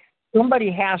 Right.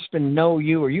 Somebody has to know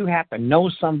you, or you have to know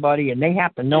somebody, and they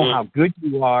have to know how good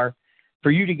you are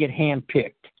for you to get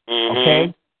handpicked.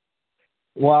 Okay?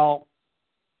 Well,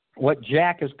 what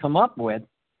Jack has come up with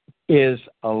is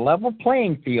a level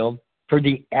playing field for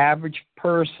the average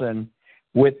person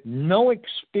with no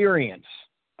experience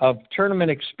of tournament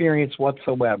experience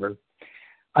whatsoever,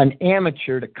 an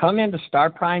amateur to come into Star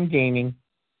Prime Gaming,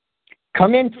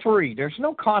 come in free. There's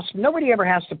no cost. Nobody ever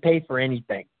has to pay for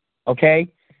anything, okay?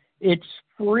 It's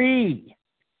free.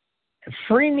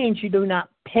 Free means you do not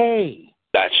pay.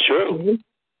 That's true. Okay?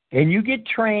 And you get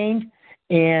trained,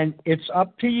 and it's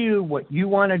up to you what you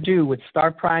want to do with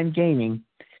Star Prime Gaming,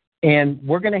 and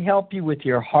we're going to help you with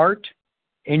your heart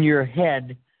and your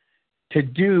head to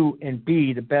do and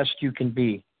be the best you can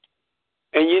be.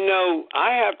 And,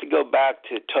 I have to go back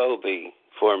to Toby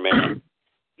for a minute.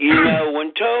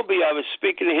 When Toby, I was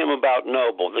speaking to him about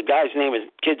Noble. The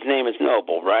kid's name is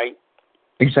Noble, right?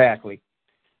 Exactly.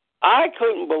 I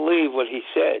couldn't believe what he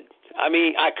said.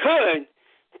 I could,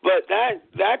 but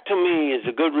that to me is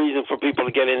a good reason for people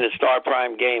to get into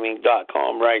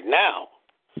StarPrimeGaming.com right now.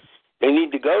 They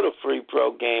need to go to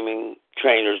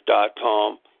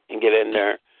FreeProGamingTrainers.com and get in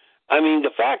there.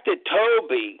 The fact that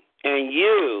Toby and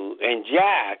you and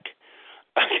Jack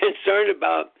are concerned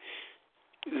about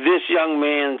this young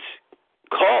man's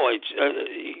college,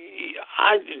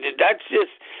 that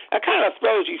kind of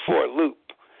throws you for a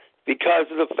loop, because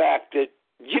of the fact that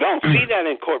you don't see that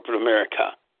in corporate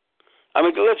America.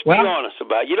 Let's be honest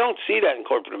about it. You don't see that in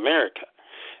corporate America.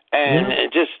 And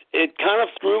it kind of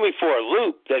threw me for a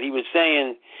loop that he was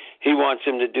saying he wants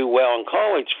him to do well in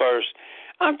college first.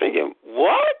 I'm thinking,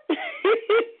 what?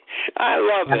 I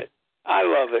love it. I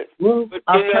love it. Well, but,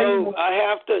 I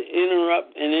have to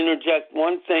interrupt and interject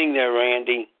one thing there,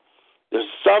 Randy. There's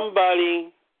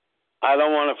somebody I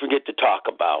don't want to forget to talk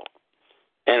about.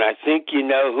 And I think you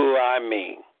know who I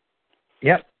mean.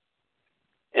 Yep.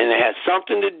 And it has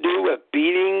something to do with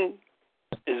beating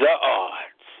the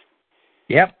odds.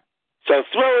 Yep. So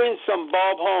throw in some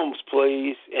Bob Holmes,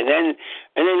 please. And then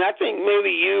I think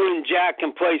maybe you and Jack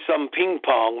can play some ping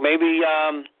pong. Maybe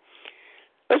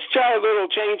let's try a little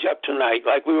change up tonight,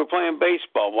 like we were playing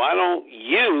baseball. Why don't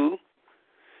you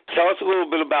tell us a little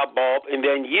bit about Bob, and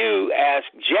then you ask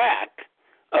Jack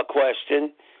a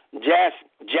question.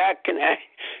 Jack can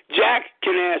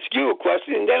ask you a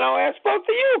question, and then I'll ask both of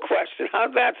you a question.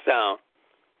 How's that sound?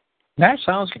 That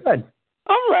sounds good.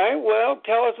 All right. Well,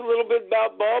 tell us a little bit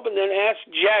about Bob, and then ask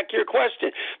Jack your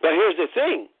question. But here's the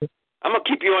thing. I'm going to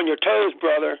keep you on your toes,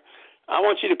 brother. I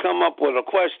want you to come up with a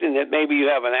question that maybe you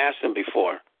haven't asked him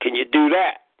before. Can you do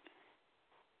that?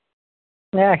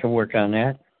 Yeah, I can work on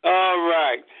that. All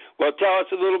right. Well, tell us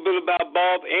a little bit about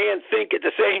Bob and think at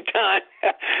the same time.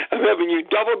 I'm having you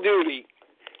double duty.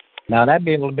 Now, that'd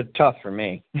be a little bit tough for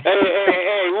me. Hey,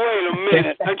 wait a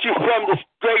minute. Aren't you from the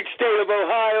great state of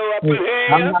Ohio up in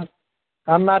here?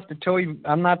 I'm not the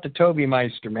Toby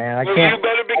Meister, man. You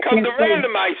better become the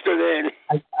Randomeister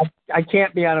then. I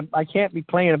can't be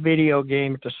playing a video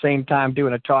game at the same time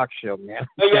doing a talk show, man.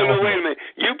 No, wait a minute.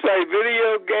 You play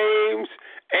video games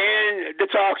and the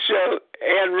talk show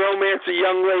and romance a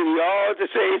young lady all at the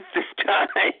same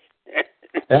time.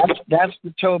 That's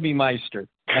the Toby Meister.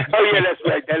 Oh, yeah, that's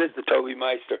right. That is the Toby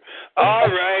Meister. All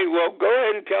right. Well, go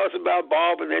ahead and tell us about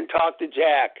Bob and then talk to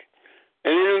Jack.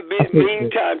 And in the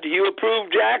meantime, do you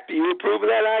approve, Jack? Do you approve of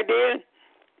that idea?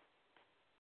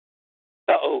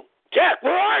 Uh-oh. Jack,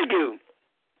 where are you?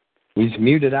 He's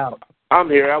muted out. I'm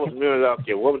here. I was muted out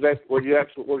there. What was that? What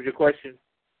was your question?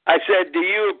 I said, do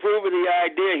you approve of the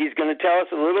idea? He's going to tell us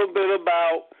a little bit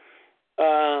about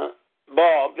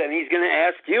Bob, then he's going to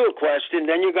ask you a question,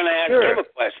 then you're going to ask him a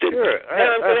question. Sure. Then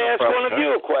I'm going to ask one of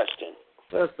you a question.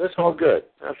 That's all good.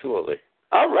 Absolutely.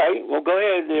 All right. Well, go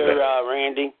ahead there,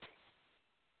 Randy.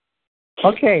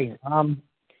 Okay.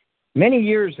 Many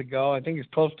years ago, I think it's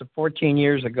close to 14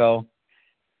 years ago,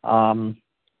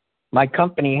 my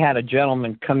company had a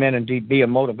gentleman come in and be a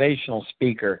motivational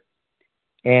speaker,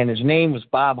 and his name was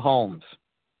Bob Holmes.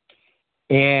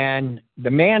 And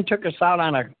the man took us out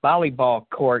on a volleyball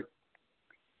court,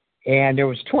 and there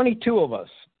was 22 of us.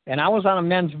 And I was on a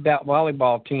men's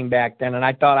volleyball team back then, and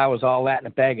I thought I was all that in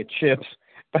a bag of chips,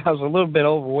 but I was a little bit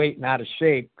overweight and out of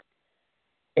shape.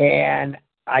 And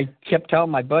I kept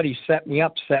telling my buddy, set me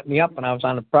up, and I was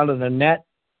on the front of the net.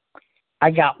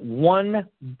 I got one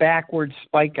backward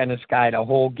spike on this guy the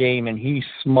whole game, and he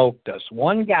smoked us.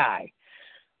 One guy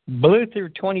blew through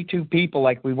 22 people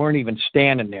like we weren't even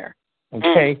standing there,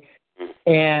 okay?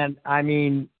 And, I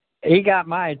mean, he got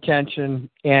my attention,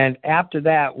 and after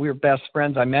that, we were best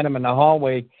friends. I met him in the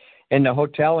hallway in the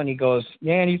hotel, and he goes,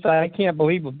 man, he thought, I can't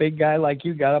believe a big guy like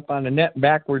you got up on the net and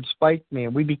backward spiked me,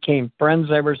 and we became friends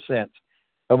ever since.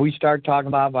 But we started talking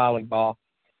about volleyball.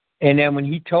 And then when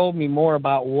he told me more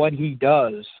about what he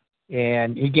does,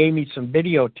 and he gave me some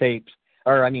DVDs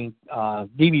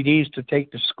to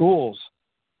take to schools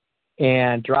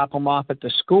and drop them off at the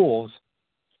schools.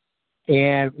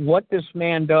 And what this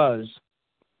man does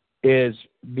is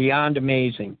beyond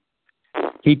amazing.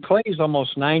 He plays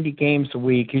almost 90 games a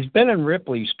week. He's been in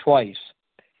Ripley's twice.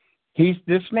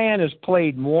 This man has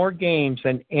played more games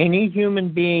than any human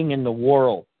being in the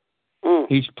world.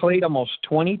 He's played almost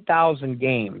 20,000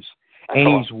 games, and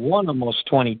he's won almost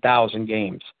 20,000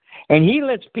 games. And he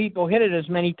lets people hit it as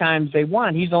many times as they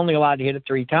want. He's only allowed to hit it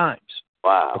 3 times.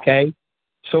 Wow. Okay?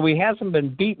 So he hasn't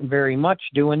been beaten very much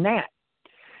doing that.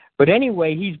 But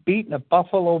anyway, he's beaten the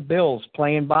Buffalo Bills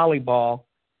playing volleyball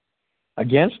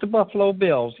against the Buffalo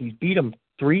Bills. He's beat them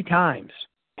 3 times.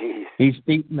 He's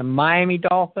beaten the Miami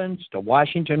Dolphins, the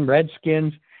Washington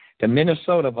Redskins, the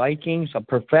Minnesota Vikings, a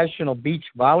professional beach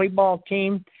volleyball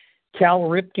team, Cal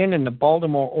Ripken and the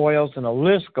Baltimore Orioles, and the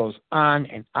list goes on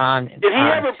and on and on. Did he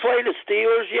ever play the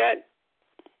Steelers yet?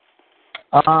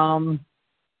 I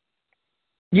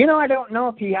don't know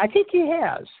if I think he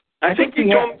has. I think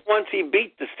you told me once he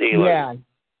beat the Steelers.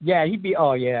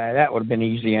 Yeah, that would have been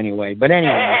easy anyway. But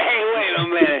anyway. Hey, wait a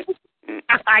minute.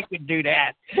 I could do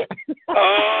that.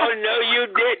 Oh, no, you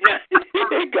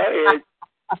didn't. Go ahead.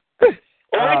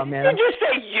 Oh, man. Did you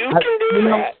say you can do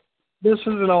that? This is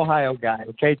an Ohio guy,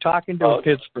 okay, talking to a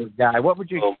Pittsburgh guy. What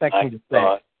would you expect me to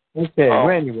say? Okay, well,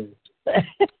 anyway.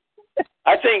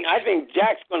 I think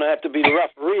Jack's going to have to be the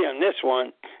referee on this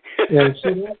one. Yeah,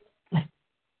 see that?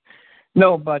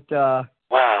 No, but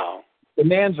wow, the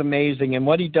man's amazing, and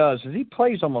what he does is he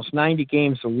plays almost 90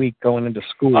 games a week going into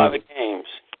school. 5 games.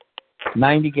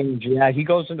 90 games, yeah. He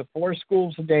goes into 4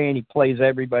 schools a day, and he plays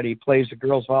everybody. He plays the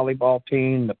girls' volleyball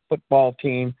team, the football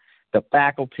team, the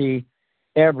faculty,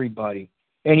 everybody.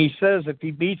 And he says if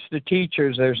he beats the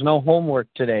teachers, there's no homework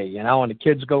today, and the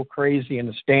kids go crazy in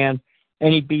the stand,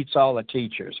 and he beats all the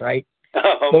teachers, right?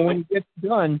 Oh. But when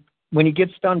he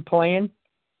gets done playing,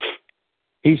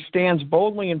 he stands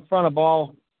boldly in front of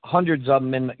all hundreds of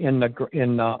them in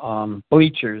the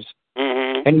bleachers,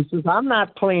 mm-hmm. and he says, "I'm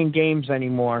not playing games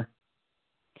anymore."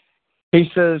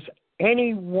 He says,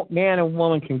 "Any man and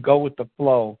woman can go with the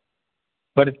flow,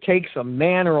 but it takes a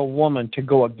man or a woman to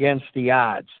go against the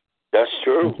odds." That's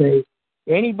true. Okay?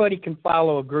 Anybody can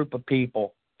follow a group of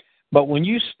people, but when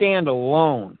you stand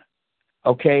alone,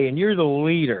 okay, and you're the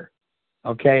leader,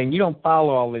 okay, and you don't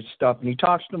follow all this stuff, and he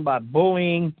talks to them about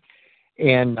bullying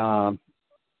and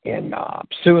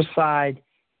suicide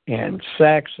and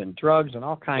sex and drugs and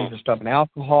all kinds of stuff and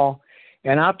alcohol.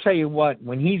 And I'll tell you what,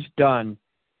 when he's done,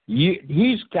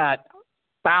 he's got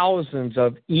thousands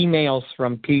of emails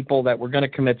from people that were going to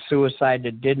commit suicide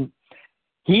that didn't.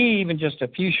 He even just a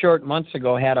few short months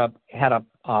ago had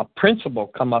a principal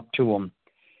come up to him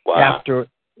after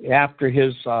he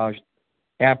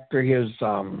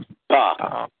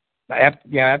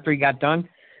got done.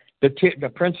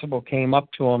 The principal came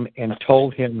up to him and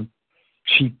told him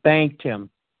she thanked him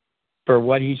for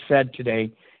what he said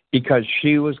today because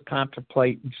she was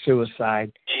contemplating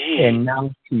suicide. Gee. And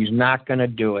now she's not going to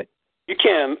do it. You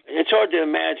can't. It's hard to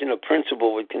imagine a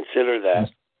principal would consider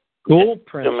that. School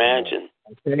principal. Imagine.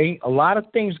 Okay, a lot of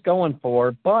things going for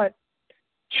her, but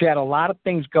she had a lot of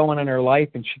things going in her life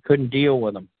and she couldn't deal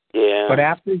with them. Yeah. But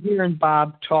after hearing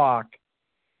Bob talk,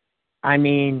 I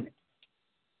mean,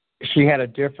 she had a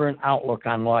different outlook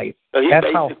on life. That's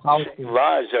how powerful.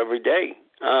 Lives every day.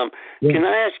 Can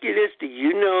I ask you this? Do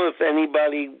you know if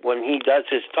anybody, when he does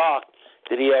his talk,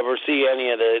 did he ever see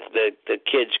any of the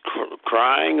kids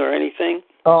crying or anything?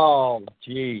 Oh,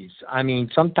 geez. I mean,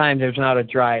 sometimes there's not a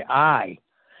dry eye.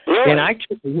 Really? And I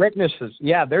took witnesses.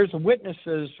 Yeah, there's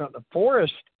witnesses from the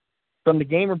Forrest, from the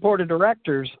Gamer Board of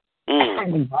Directors.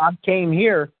 When Bob came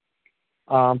here,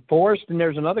 Forrest, and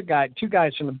there's another guy, 2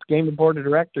 guys from the Gamer Board of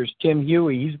Directors, Tim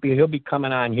Huey. He'll be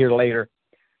coming on here later.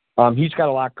 He's got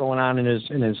a lot going on in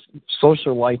his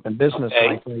social life and business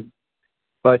life.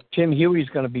 But Tim Huey's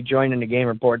going to be joining the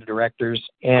Gamer Board of Directors.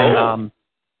 And,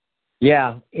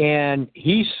 and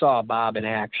he saw Bob in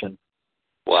action.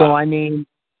 Wow. So, I mean,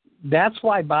 that's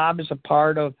why Bob is a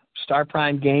part of Star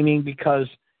Prime Gaming, because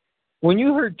when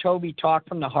you heard Toby talk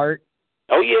from the heart,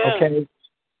 okay,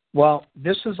 well,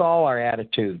 this is all our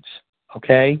attitudes,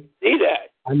 okay? See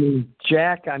that. I mean,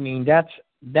 Jack,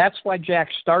 that's why Jack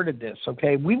started this,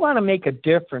 okay? We want to make a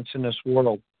difference in this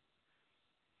world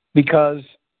because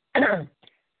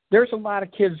there's a lot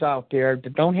of kids out there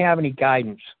that don't have any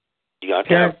guidance. You got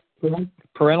that.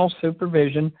 Parental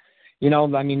supervision.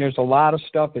 There's a lot of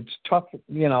stuff. It's tough.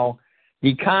 The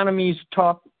economy's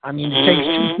tough. I mean,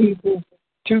 it takes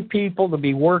two people to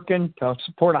be working to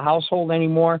support a household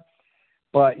anymore.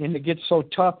 But it gets so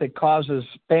tough, it causes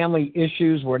family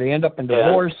issues where they end up in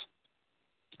divorce.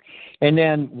 And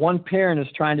then one parent is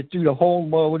trying to do the whole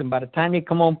load, and by the time they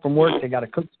come home from work, they got to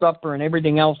cook supper and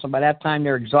everything else, and by that time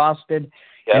they're exhausted,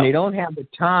 and they don't have the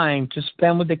time to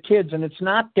spend with the kids, and it's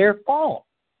not their fault.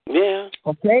 Yeah.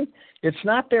 Okay? It's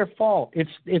not their fault.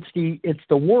 It's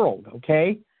the world,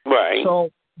 okay? Right. So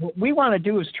what we want to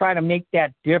do is try to make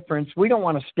that difference. We don't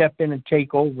want to step in and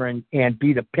take over and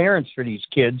be the parents for these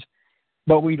kids,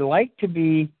 but we'd like to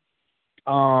be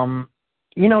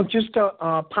just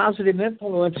a positive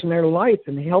influence in their life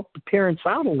and help the parents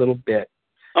out a little bit.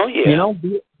 Oh yeah.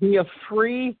 Be a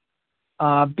free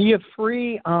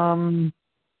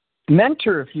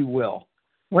mentor, if you will.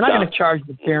 We're not going to charge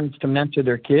the parents to mentor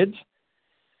their kids,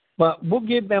 but we'll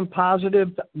give them positive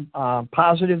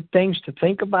things to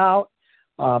think about,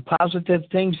 positive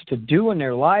things to do in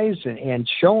their lives, and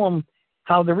show them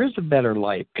how there is a better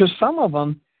life. Because some of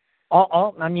them,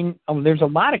 there's a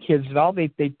lot of kids that all they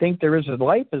think there is a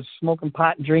life is smoking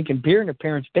pot and drinking beer in their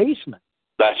parents' basement.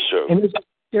 That's true. And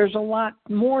there's a lot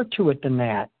more to it than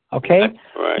that, okay?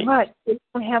 Right. But they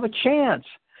don't have a chance.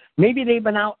 Maybe they've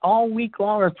been out all week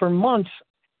long or for months,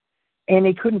 and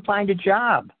they couldn't find a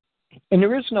job. And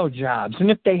there is no jobs. And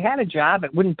if they had a job,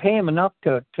 it wouldn't pay them enough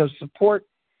to support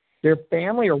their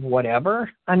family or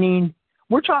whatever. I mean,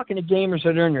 we're talking to gamers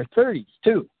that are in their 30s,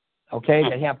 too, okay,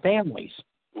 that have families.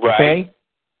 Right. Okay?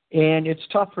 And it's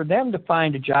tough for them to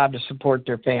find a job to support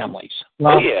their families.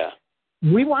 Well,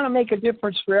 we want to make a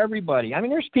difference for everybody. I mean,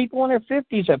 there's people in their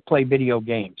 50s that play video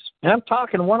games, and I'm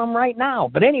talking to one of them right now.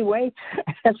 But anyway,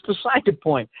 that's beside the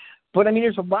point. But, I mean,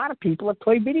 there's a lot of people that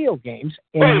play video games.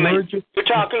 And wait a minute. You're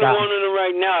talking to one of them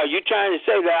right now. You trying to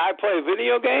say that I play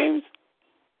video games?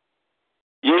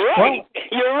 You're right. Well,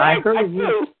 you're right. I heard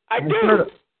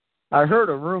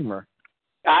a rumor.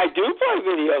 I do play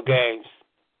video games.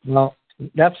 Well,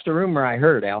 that's the rumor I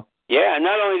heard, Al. Yeah,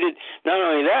 not only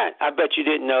that, I bet you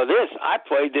didn't know this. I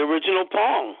played the original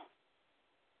Pong.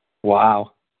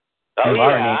 Wow. Oh,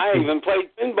 yeah, I even played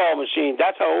pinball machines.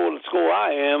 That's how old school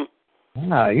I am.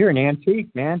 Ah, you're an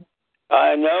antique, man.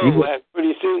 I know.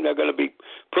 Pretty soon they're going to be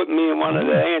putting me in one of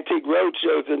the antique road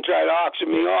shows and try to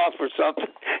auction me off or something.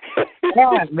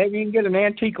 Yeah, maybe you can get an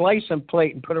antique license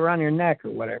plate and put it around your neck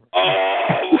or whatever.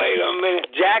 Oh, wait a minute.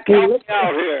 Jack, help me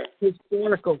out here.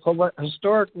 Historical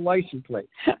license plate.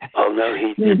 Oh, no,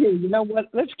 he didn't. You know what?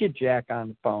 Let's get Jack on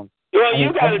the phone. Well,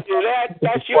 you got to do that.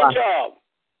 That's your job.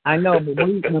 I know, but we're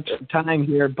using up some time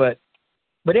here. But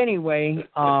anyway.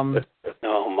 Oh,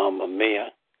 Mamma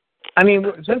Mia. I mean,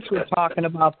 since we're talking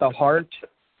about the heart,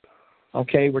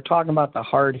 okay, we're talking about the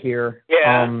heart here.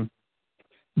 Yeah.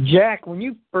 Jack, when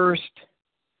you first,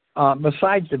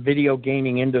 besides the video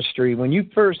gaming industry, when you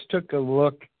first took a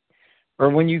look, or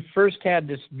when you first had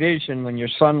this vision when your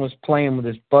son was playing with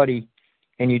his buddy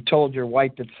and you told your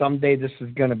wife that someday this is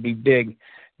going to be big,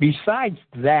 besides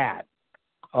that,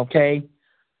 okay,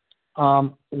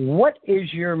 what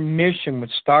is your mission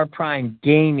with Star Prime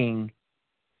Gaming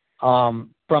from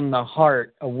the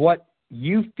heart of what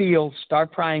you feel Star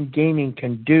Prime Gaming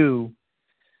can do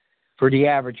for the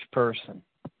average person?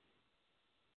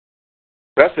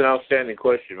 That's an outstanding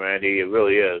question, Randy. It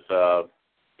really is. It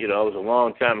was a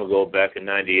long time ago, back in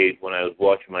 '98, when I was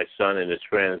watching my son and his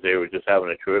friends. They were just having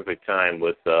a terrific time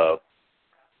with, trying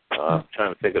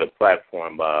to think of the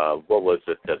platform. What was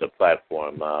it, the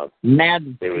platform?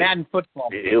 Madden Football.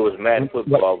 It was Madden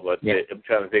Football, but I'm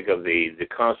trying to think of the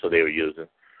console they were using.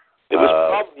 It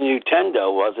was probably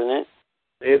Nintendo, wasn't it?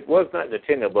 It was not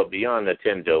Nintendo, but beyond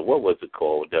Nintendo. What was it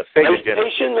called? Sega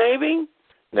Genesis. PlayStation, maybe?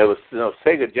 There was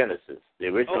Sega Genesis, the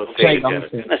original Sega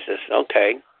Genesis.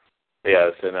 Okay.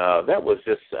 Yes, and that was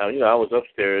just, I was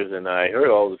upstairs and I heard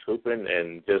all this hooping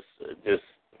and just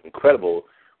incredible.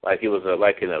 Like it was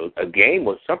like in a game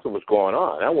or something was going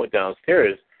on. I went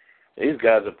downstairs. These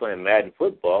guys are playing Madden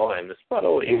football, and there's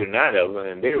about 8 or 9 of them,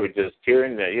 and they were just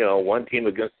cheering, one team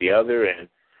against the other, and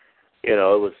it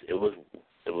was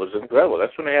incredible.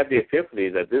 That's when I had the epiphany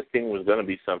that this thing was going to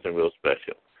be something real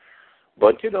special.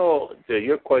 But to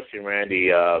your question,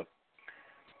 Randy,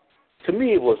 to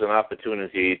me it was an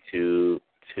opportunity to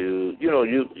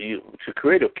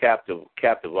create a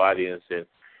captive audience and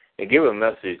give a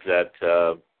message that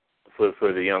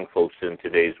for the young folks in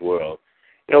today's world.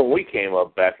 When we came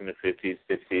up back in the 50s,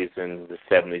 60s, and the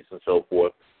 70s and so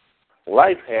forth,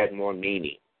 life had more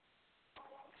meaning.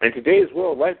 In today's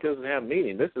world, life doesn't have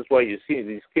meaning. This is why you see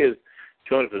these kids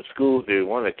showing up in schools. They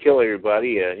want to kill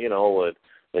everybody,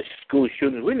 the school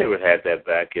shootings. We never had that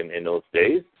back in those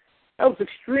days. That was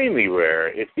extremely rare.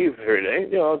 If you've heard,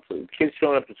 kids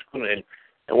showing up in school and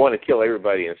want to kill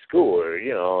everybody in school, or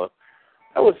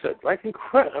that was like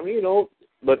incredible. I mean,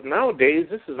 but nowadays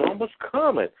this is almost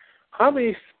common. How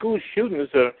many school shootings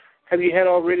have you had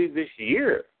already this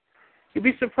year? You'd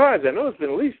be surprised. I know it's been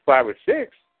at least 5 or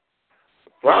 6.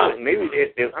 Probably, maybe.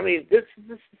 This.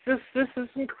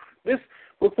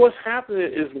 What's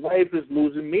happening is life is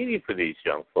losing meaning for these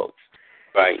young folks.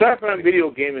 Right. Star Prime Video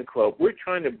Gaming Club, we're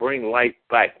trying to bring life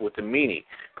back with the meaning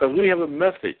because we have a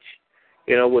message.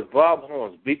 With Bob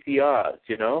Holmes, Beat the Odds.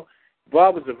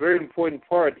 Bob is a very important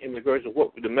part in regards to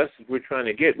what the message we're trying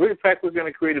to get. In fact, we're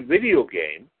going to create a video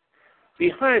game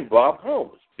behind Bob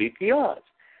Holmes, Beat the Odds.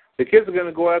 The kids are going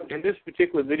to go after, in this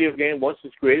particular video game, once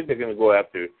it's created, they're going to go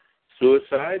after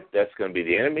suicide. That's going to be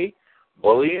the enemy.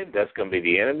 Bullying, that's going to be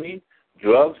the enemy.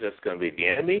 Drugs, that's going to be the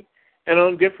enemy. And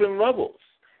on different levels.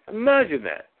 Imagine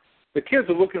that. The kids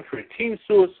are looking for teen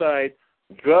suicide,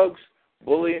 drugs,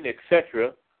 bullying,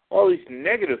 etc., all these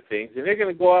negative things, and they're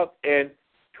going to go out and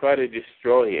try to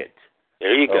destroy it.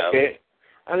 There you go. Okay?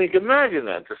 I mean, imagine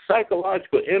that, the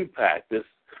psychological impact, this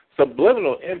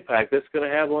subliminal impact that's going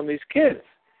to have on these kids.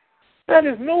 That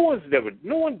is, no one has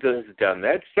done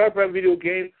that. Star Prime Video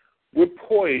Game, we're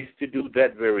poised to do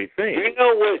that very thing. You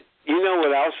know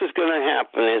what else is going to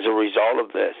happen as a result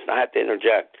of this? I have to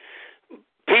interject.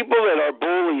 People that are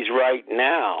bullies right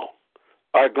now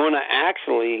are going to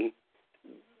actually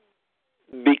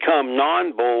become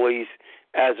non-bullies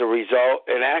as a result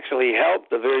and actually help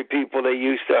the very people they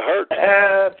used to hurt.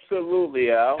 Absolutely,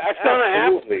 Al. That's going to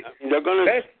happen. They're going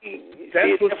to.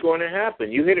 That's what's going to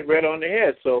happen. You hit it right on the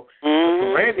head. So,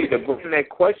 for Randy to bring that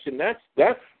question, that's,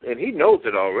 and he knows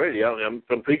it already. I'm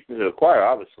preaching to the choir,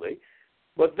 obviously,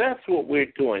 but that's what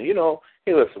we're doing. You know,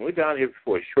 hey, listen, we're down here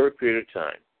for a short period of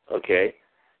time. Okay,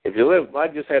 if you live, I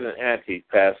just had an auntie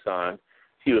pass on.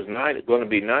 She was going to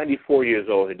be 94 years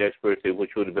old her next birthday,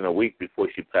 which would have been a week before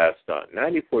she passed on.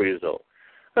 94 years old.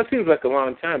 That seems like a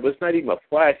long time, but it's not even a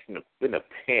flash in a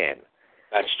pan.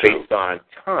 That's true. Based on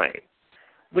time.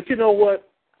 But you know what?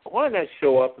 Why not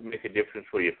show up and make a difference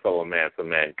for your fellow man, for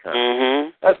mankind? Mm-hmm.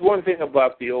 That's one thing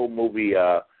about the old movie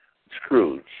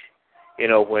Scrooge. You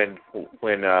know, when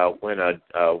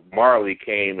Marley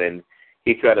came and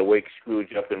he tried to wake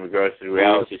Scrooge up in regards to the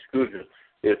reality. Scrooge was,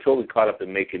 they were totally caught up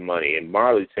in making money. And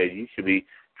Marley said, you should be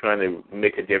trying to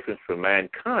make a difference for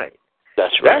mankind.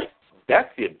 That's right. That's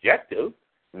the objective.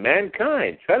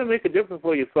 Mankind. Try to make a difference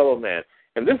for your fellow man.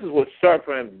 And this is what Star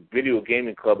Prime Video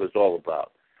Gaming Club is all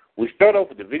about. We start off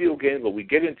with the video games, but we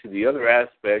get into the other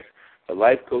aspects, the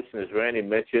life coaching, as Randy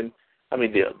mentioned. I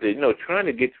mean, trying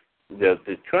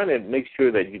to make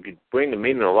sure that you can bring the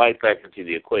meaning of life back into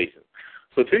the equation.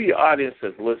 So to your audience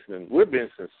that's listening, we're being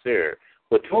sincere.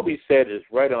 What Toby said is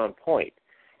right on point.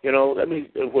 You know, I mean,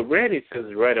 what Randy says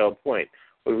is right on point.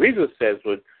 What Reza says,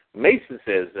 what Mason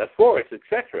says, Forrest,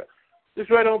 etc., is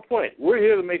right on point. We're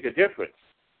here to make a difference,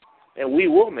 and we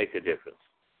will make a difference.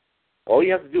 All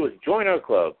you have to do is join our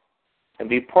club and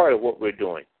be part of what we're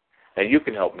doing, and you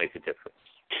can help make a difference.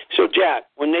 So, Jack,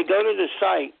 when they go to the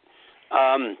site,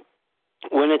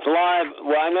 when it's live,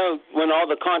 well, I know when all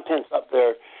the content's up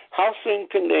there, how soon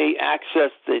can they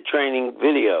access the training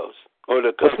videos? Or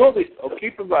the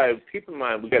keep in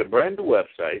mind, we got a brand new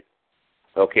website.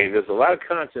 Okay, there's a lot of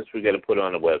contents we got to put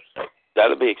on the website.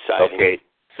 That'll be exciting. Okay,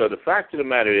 so the fact of the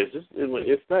matter is,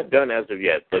 it's not done as of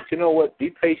yet. But you know what? Be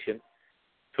patient.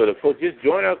 So the folks, just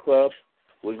join our club.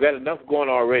 We've got enough going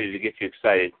already to get you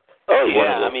excited. Oh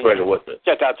yeah,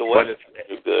 check out the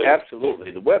website.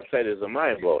 Absolutely, the website is a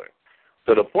mind blower.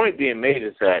 So the point being made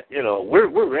is that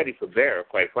we're ready for bear,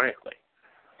 quite frankly.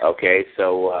 Okay,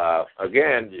 so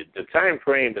again, the time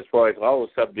frame as far as all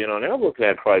the stuff being on there, I'm looking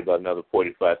at probably about another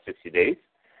 45, 60 days,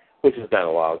 which is not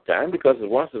a long time because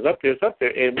once it's up there,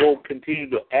 and we'll continue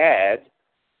to add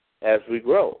as we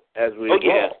grow.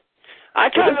 Yeah. I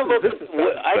kind of look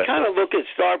at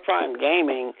Star Prime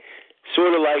Gaming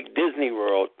sort of like Disney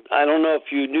World. I don't know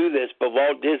if you knew this, but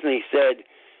Walt Disney said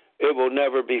it will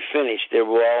never be finished. There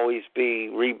will always be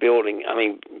building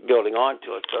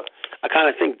onto it. So I kind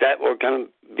of think that we're going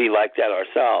to be like that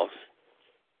ourselves,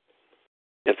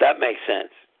 if that makes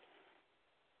sense.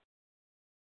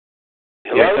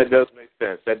 Yes, that does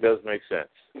make sense.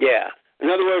 Yeah. In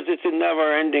other words, it's a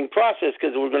never-ending process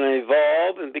because we're going to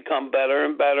evolve and become better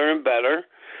and better and better.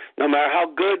 No matter how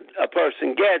good a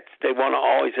person gets, they want to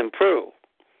always improve.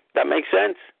 That make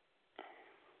sense?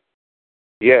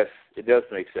 Yes, it does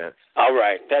make sense. All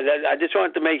right. I just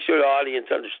wanted to make sure the audience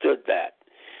understood that.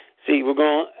 See,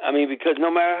 because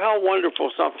no matter how wonderful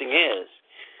something is,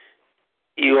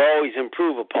 you always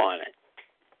improve upon it.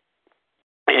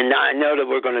 And I know that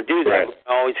we're going to do that. Right. We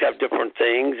always have different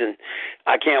things, and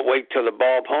I can't wait till the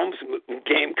Bob Holmes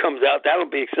game comes out. That'll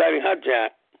be exciting, huh,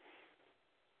 Jack?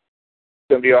 It's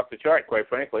going to be off the chart, quite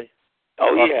frankly.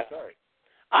 Oh, yeah.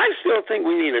 I still think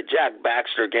we need a Jack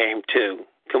Baxter game, too.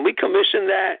 Can we commission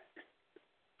that?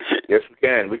 Yes, we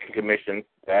can. We can commission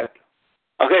that.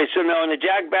 Okay, so now in the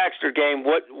Jack Baxter game,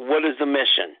 what is the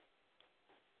mission?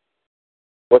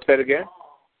 What's that again?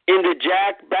 In the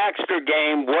Jack Baxter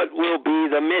game, what will be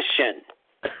the mission?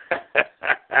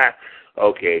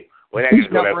 Okay. We're not going to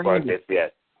go that far this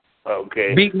yet.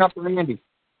 Okay. Beating up Randy.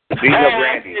 Beating up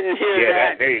Randy. I didn't hear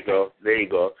that. There you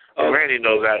go. Okay. Randy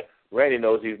knows that. Randy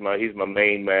knows he's my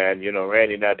main man.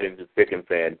 Randy not into thick and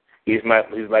thin. He's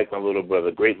like my little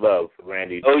brother. Great love for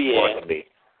Randy. Oh yeah.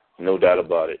 No doubt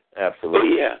about it. Absolutely.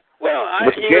 Oh yeah. Well, I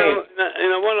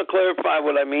want to clarify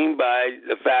what I mean by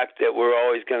the fact that we're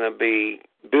always going to be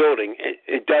building.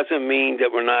 It doesn't mean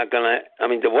that we're not going to. I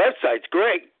mean, the website's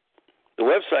great.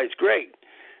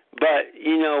 But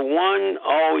one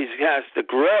always has to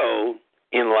grow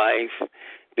in life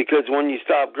because when you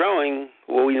stop growing,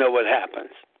 well, we know what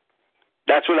happens.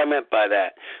 That's what I meant by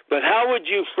that. But how would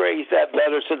you phrase that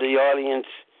better so the audience,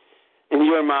 in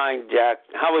your mind, Jack,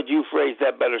 how would you phrase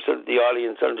that better so that the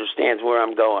audience understands where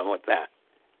I'm going with that?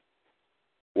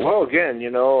 Well, again,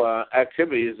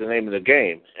 activity is the name of the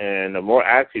game. And the more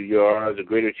active you are, the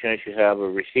greater chance you have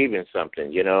of receiving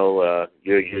something.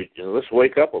 Let's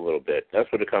wake up a little bit. That's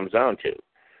what it comes down to.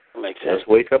 Makes sense. Let's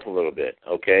wake up a little bit,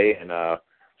 okay? And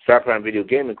Star Prime Video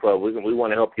Gaming Club, we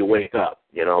want to help you wake up.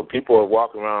 You know, people are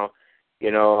walking around,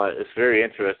 you know, it's very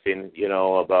interesting, you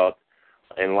know, about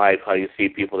in life how you see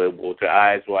people that with their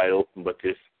eyes wide open but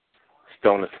just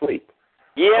stone asleep.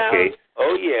 Yeah. Okay?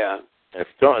 Oh, yeah. And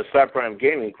Star Prime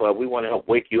Gaming Club, we want to help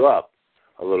wake you up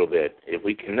a little bit. If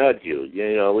we can nudge you,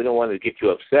 you know, we don't want to get you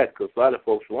upset because a lot of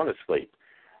folks want to sleep.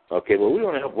 Okay, but we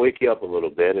want to help wake you up a little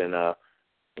bit. And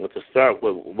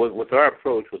with our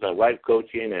approach, with our life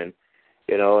coaching and,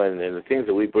 you know, and the things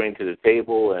that we bring to the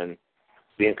table and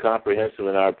being comprehensive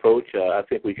in our approach, I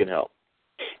think we can help.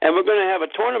 And we're going to have a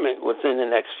tournament within the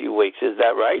next few weeks. Is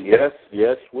that right?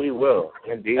 Yes, we will.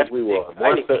 Indeed, we will.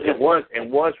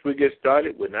 Once we get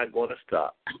started, we're not going to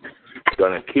stop. We're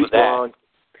going to keep on.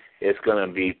 It's going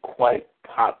to be quite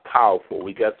powerful.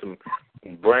 We got some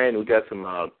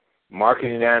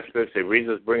marketing aspects that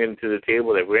Reza's bringing to the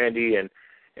table, that Randy and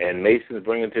Mason's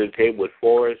bringing to the table with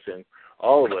Forrest and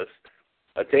all of us.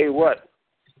 I tell you what,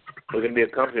 we're going to be a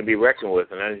company to be reckoned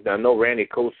with, and I know Randy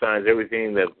co-signs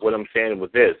everything that what I'm saying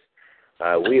with this.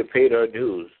 We have paid our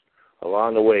dues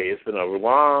along the way. It's been a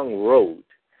long road.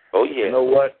 Oh, yeah. You know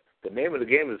what? The name of the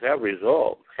game is have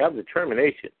resolve, have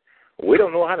determination. We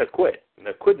don't know how to quit.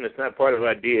 Now, quitting is not part of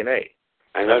our DNA.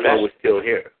 I know that's why we're still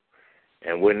here.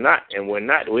 And we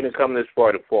didn't come this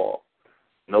far to fall.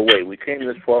 No way. We came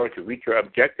this far to reach our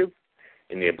objective,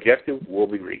 and the objective will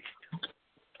be reached.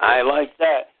 I like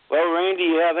that. Well, Randy,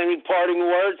 you have any parting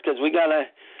words? Because we're gonna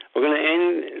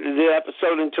end the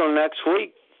episode until next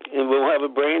week, and we'll have a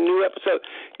brand new episode.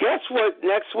 Guess what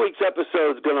next week's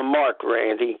episode is going to mark,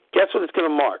 Randy? Guess what it's going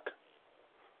to mark?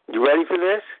 You ready for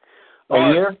this?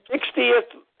 Our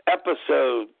 60th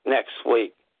episode next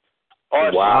week.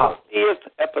 Our 60th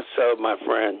episode, my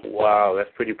friend. Wow,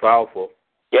 that's pretty powerful.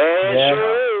 Yeah, it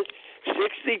sure is.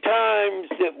 60 times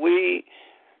that we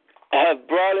have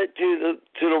brought it to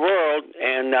the world,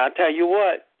 and I'll tell you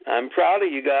what, I'm proud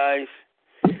of you guys.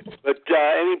 But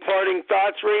any parting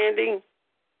thoughts, Randy?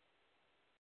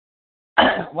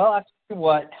 Well, I tell you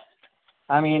what,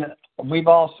 I mean, we've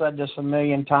all said this a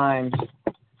million times.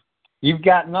 You've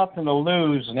got nothing to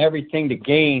lose and everything to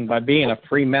gain by being a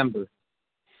free member.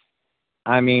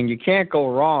 I mean, you can't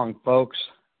go wrong, folks.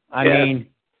 I mean,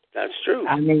 that's true.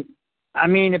 I mean,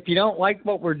 if you don't like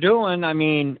what we're doing, I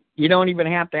mean, you don't even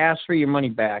have to ask for your money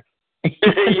back.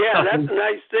 Yeah, that's a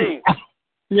nice thing.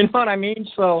 You know what I mean?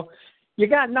 So you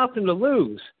got nothing to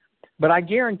lose. But I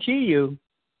guarantee you,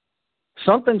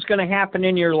 something's going to happen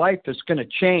in your life that's going to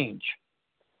change.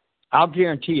 I'll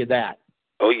guarantee you that.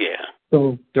 Oh, yeah.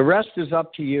 So the rest is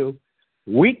up to you.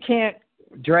 We can't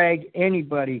drag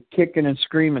anybody kicking and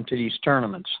screaming to these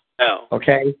tournaments. No.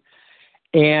 Okay?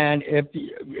 And if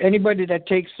anybody that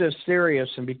takes this serious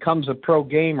and becomes a pro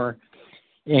gamer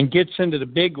and gets into the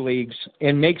big leagues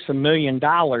and makes $1 million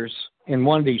in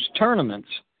one of these tournaments,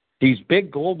 these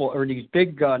big global or these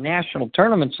big national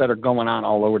tournaments that are going on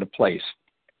all over the place,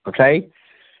 okay?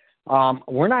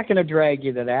 We're not going to drag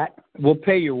you to that. We'll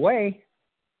pay your way,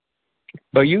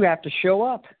 but you have to show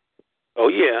up. Oh,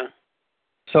 yeah.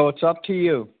 So it's up to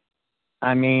you.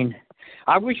 I mean,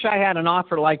 I wish I had an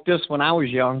offer like this when I was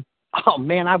young. Oh,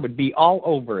 man, I would be all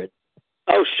over it.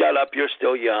 Oh, shut up. You're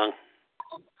still young.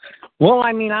 Well,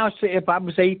 I mean, I would say if I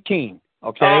was 18,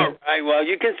 okay? All right, well,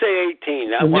 you can say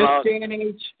 18.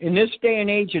 In this day and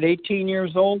age, at 18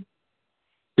 years old,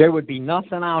 there would be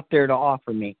nothing out there to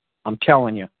offer me. I'm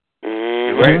telling you.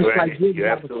 You're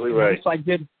absolutely right.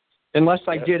 Unless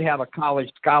I did have a college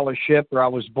scholarship or I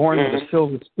was born with a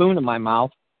silver spoon in my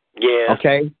mouth. Yeah.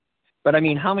 Okay? But, I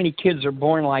mean, how many kids are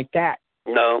born like that?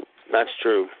 No, that's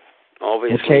true.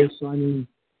 Obviously. Okay, so, I mean,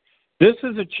 this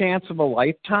is a chance of a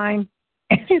lifetime,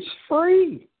 and it's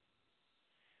free.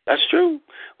 That's true.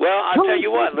 Well, I'll tell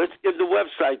you what. Let's give the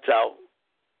websites out.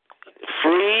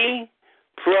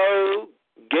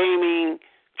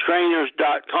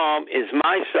 FreeProGamingTrainers.com is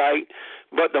my site,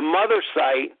 but the mother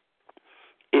site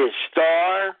is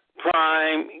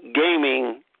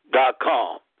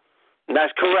StarPrimeGaming.com. And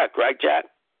that's correct, right, Jack?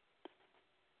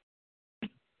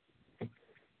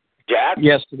 Jack?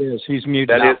 Yes, it is. He's muted.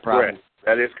 That is correct.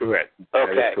 That is correct.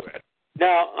 Okay. That is correct.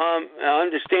 Now, I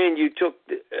understand you took,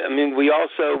 we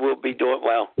also will be doing,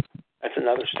 well, that's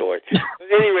another story. But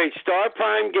at any rate,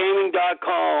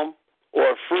 StarPrimeGaming.com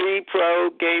or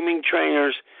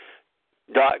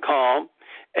FreeProGamingTrainers.com.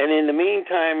 And in the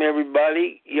meantime,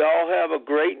 everybody, y'all have a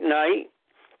great night.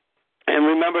 And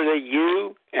remember that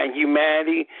you and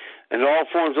humanity and all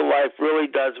forms of life really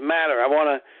does matter. I want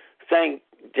to thank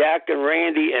Jack and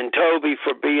Randy and Toby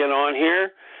for being on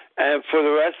here. And for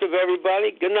the rest of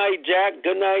everybody, good night, Jack.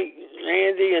 Good night,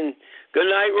 Randy. And good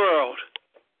night, world.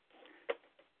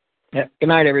 Yeah. Good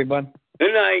night, everyone.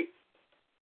 Good night.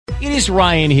 It is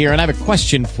Ryan here, and I have a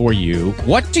question for you.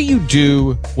 What do you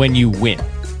do when you win?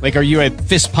 Like, are you a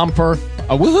fist pumper,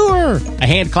 a woohooer, a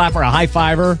hand clapper, a high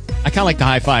fiver? I kind of like the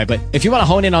high five, but if you want to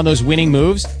hone in on those winning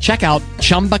moves, check out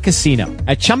Chumba Casino.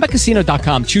 At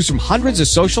ChumbaCasino.com, choose from hundreds of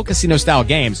social casino-style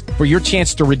games for your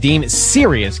chance to redeem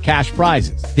serious cash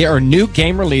prizes. There are new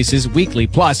game releases weekly,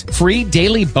 plus free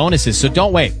daily bonuses, so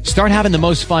don't wait. Start having the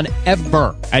most fun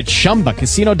ever at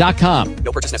ChumbaCasino.com.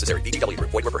 No purchase necessary. VGW.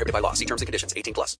 Void where prohibited by law. See terms and conditions. 18+.